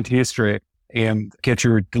 %history and get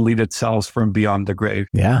your deleted cells from beyond the grave.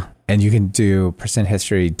 Yeah. And you can do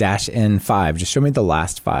 %history -n5. Just show me the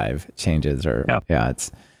last 5 changes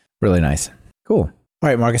it's really nice. Cool. All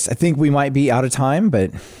right, Marcus, I think we might be out of time,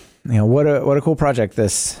 but what a cool project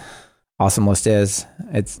this awesome list is.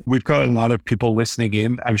 We've got a lot of people listening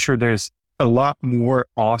in. I'm sure there's a lot more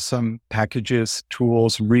awesome packages,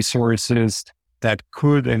 tools, resources that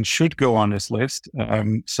could and should go on this list.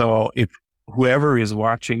 So if whoever is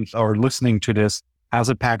watching or listening to this has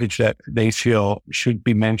a package that they feel should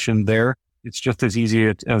be mentioned there, it's just as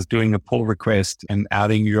easy as doing a pull request and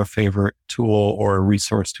adding your favorite tool or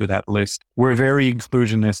resource to that list. We're very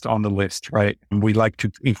inclusionist on the list, right? We like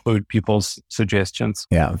to include people's suggestions.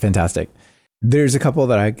 Yeah, fantastic. There's a couple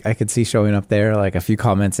that I could see showing up there, like a few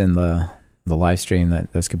comments in the live stream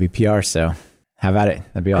that those could be PR. So have at it.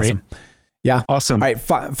 That'd be awesome. Great. Yeah. Awesome. All right.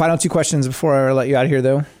 Final two questions before I let you out of here,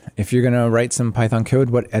 though. If you're going to write some Python code,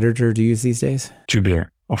 what editor do you use these days? Jupyter,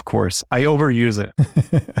 of course. I overuse it.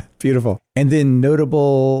 Beautiful. And then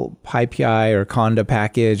notable PyPI or Conda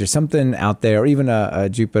package or something out there, or even a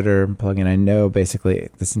Jupyter plugin. I know basically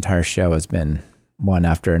this entire show has been one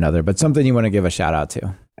after another, but something you want to give a shout out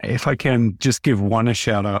to. If I can just give one a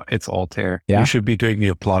shout out, it's Altair. Yeah? You should be doing the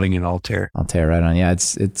applauding in Altair. Altair, right on. Yeah,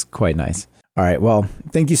 it's quite nice. All right. Well,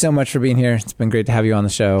 thank you so much for being here. It's been great to have you on the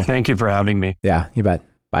show. Thank you for having me. Yeah, you bet.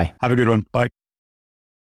 Bye. Have a good one. Bye.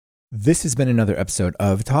 This has been another episode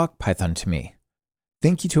of Talk Python to Me.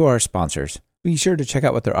 Thank you to our sponsors. Be sure to check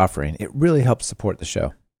out what they're offering. It really helps support the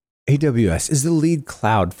show. AWS is the lead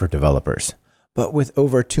cloud for developers, but with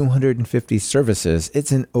over 250 services,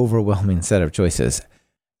 it's an overwhelming set of choices.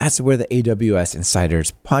 That's where the AWS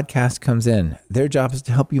Insiders podcast comes in. Their job is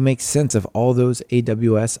to help you make sense of all those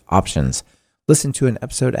AWS options. Listen to an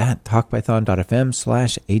episode at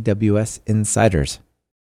talkpython.fm/AWS Insiders.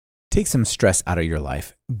 Take some stress out of your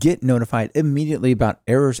life. Get notified immediately about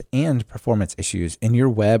errors and performance issues in your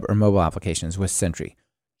web or mobile applications with Sentry.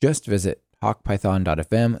 Just visit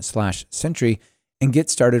talkpython.fm/Sentry and get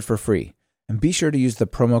started for free. And be sure to use the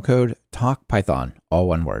promo code TALKPython, all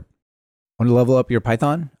one word. Want to level up your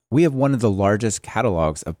Python? We have one of the largest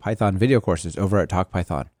catalogs of Python video courses over at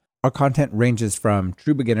TalkPython. Our content ranges from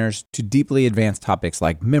true beginners to deeply advanced topics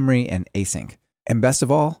like memory and async. And best of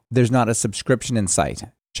all, there's not a subscription in sight.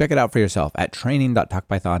 Check it out for yourself at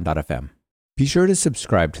training.talkpython.fm. Be sure to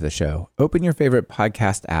subscribe to the show. Open your favorite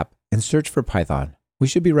podcast app and search for Python. We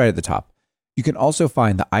should be right at the top. You can also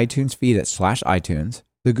find the iTunes feed at /iTunes,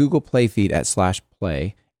 the Google Play feed at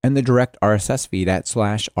 /play, and the direct RSS feed at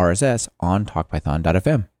 /RSS on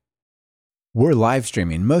talkpython.fm. We're live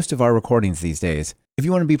streaming most of our recordings these days. If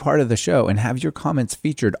you want to be part of the show and have your comments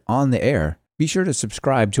featured on the air, be sure to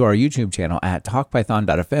subscribe to our YouTube channel at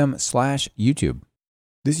talkpython.fm/YouTube.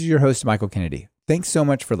 This is your host, Michael Kennedy. Thanks so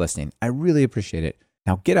much for listening. I really appreciate it.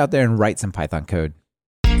 Now get out there and write some Python code.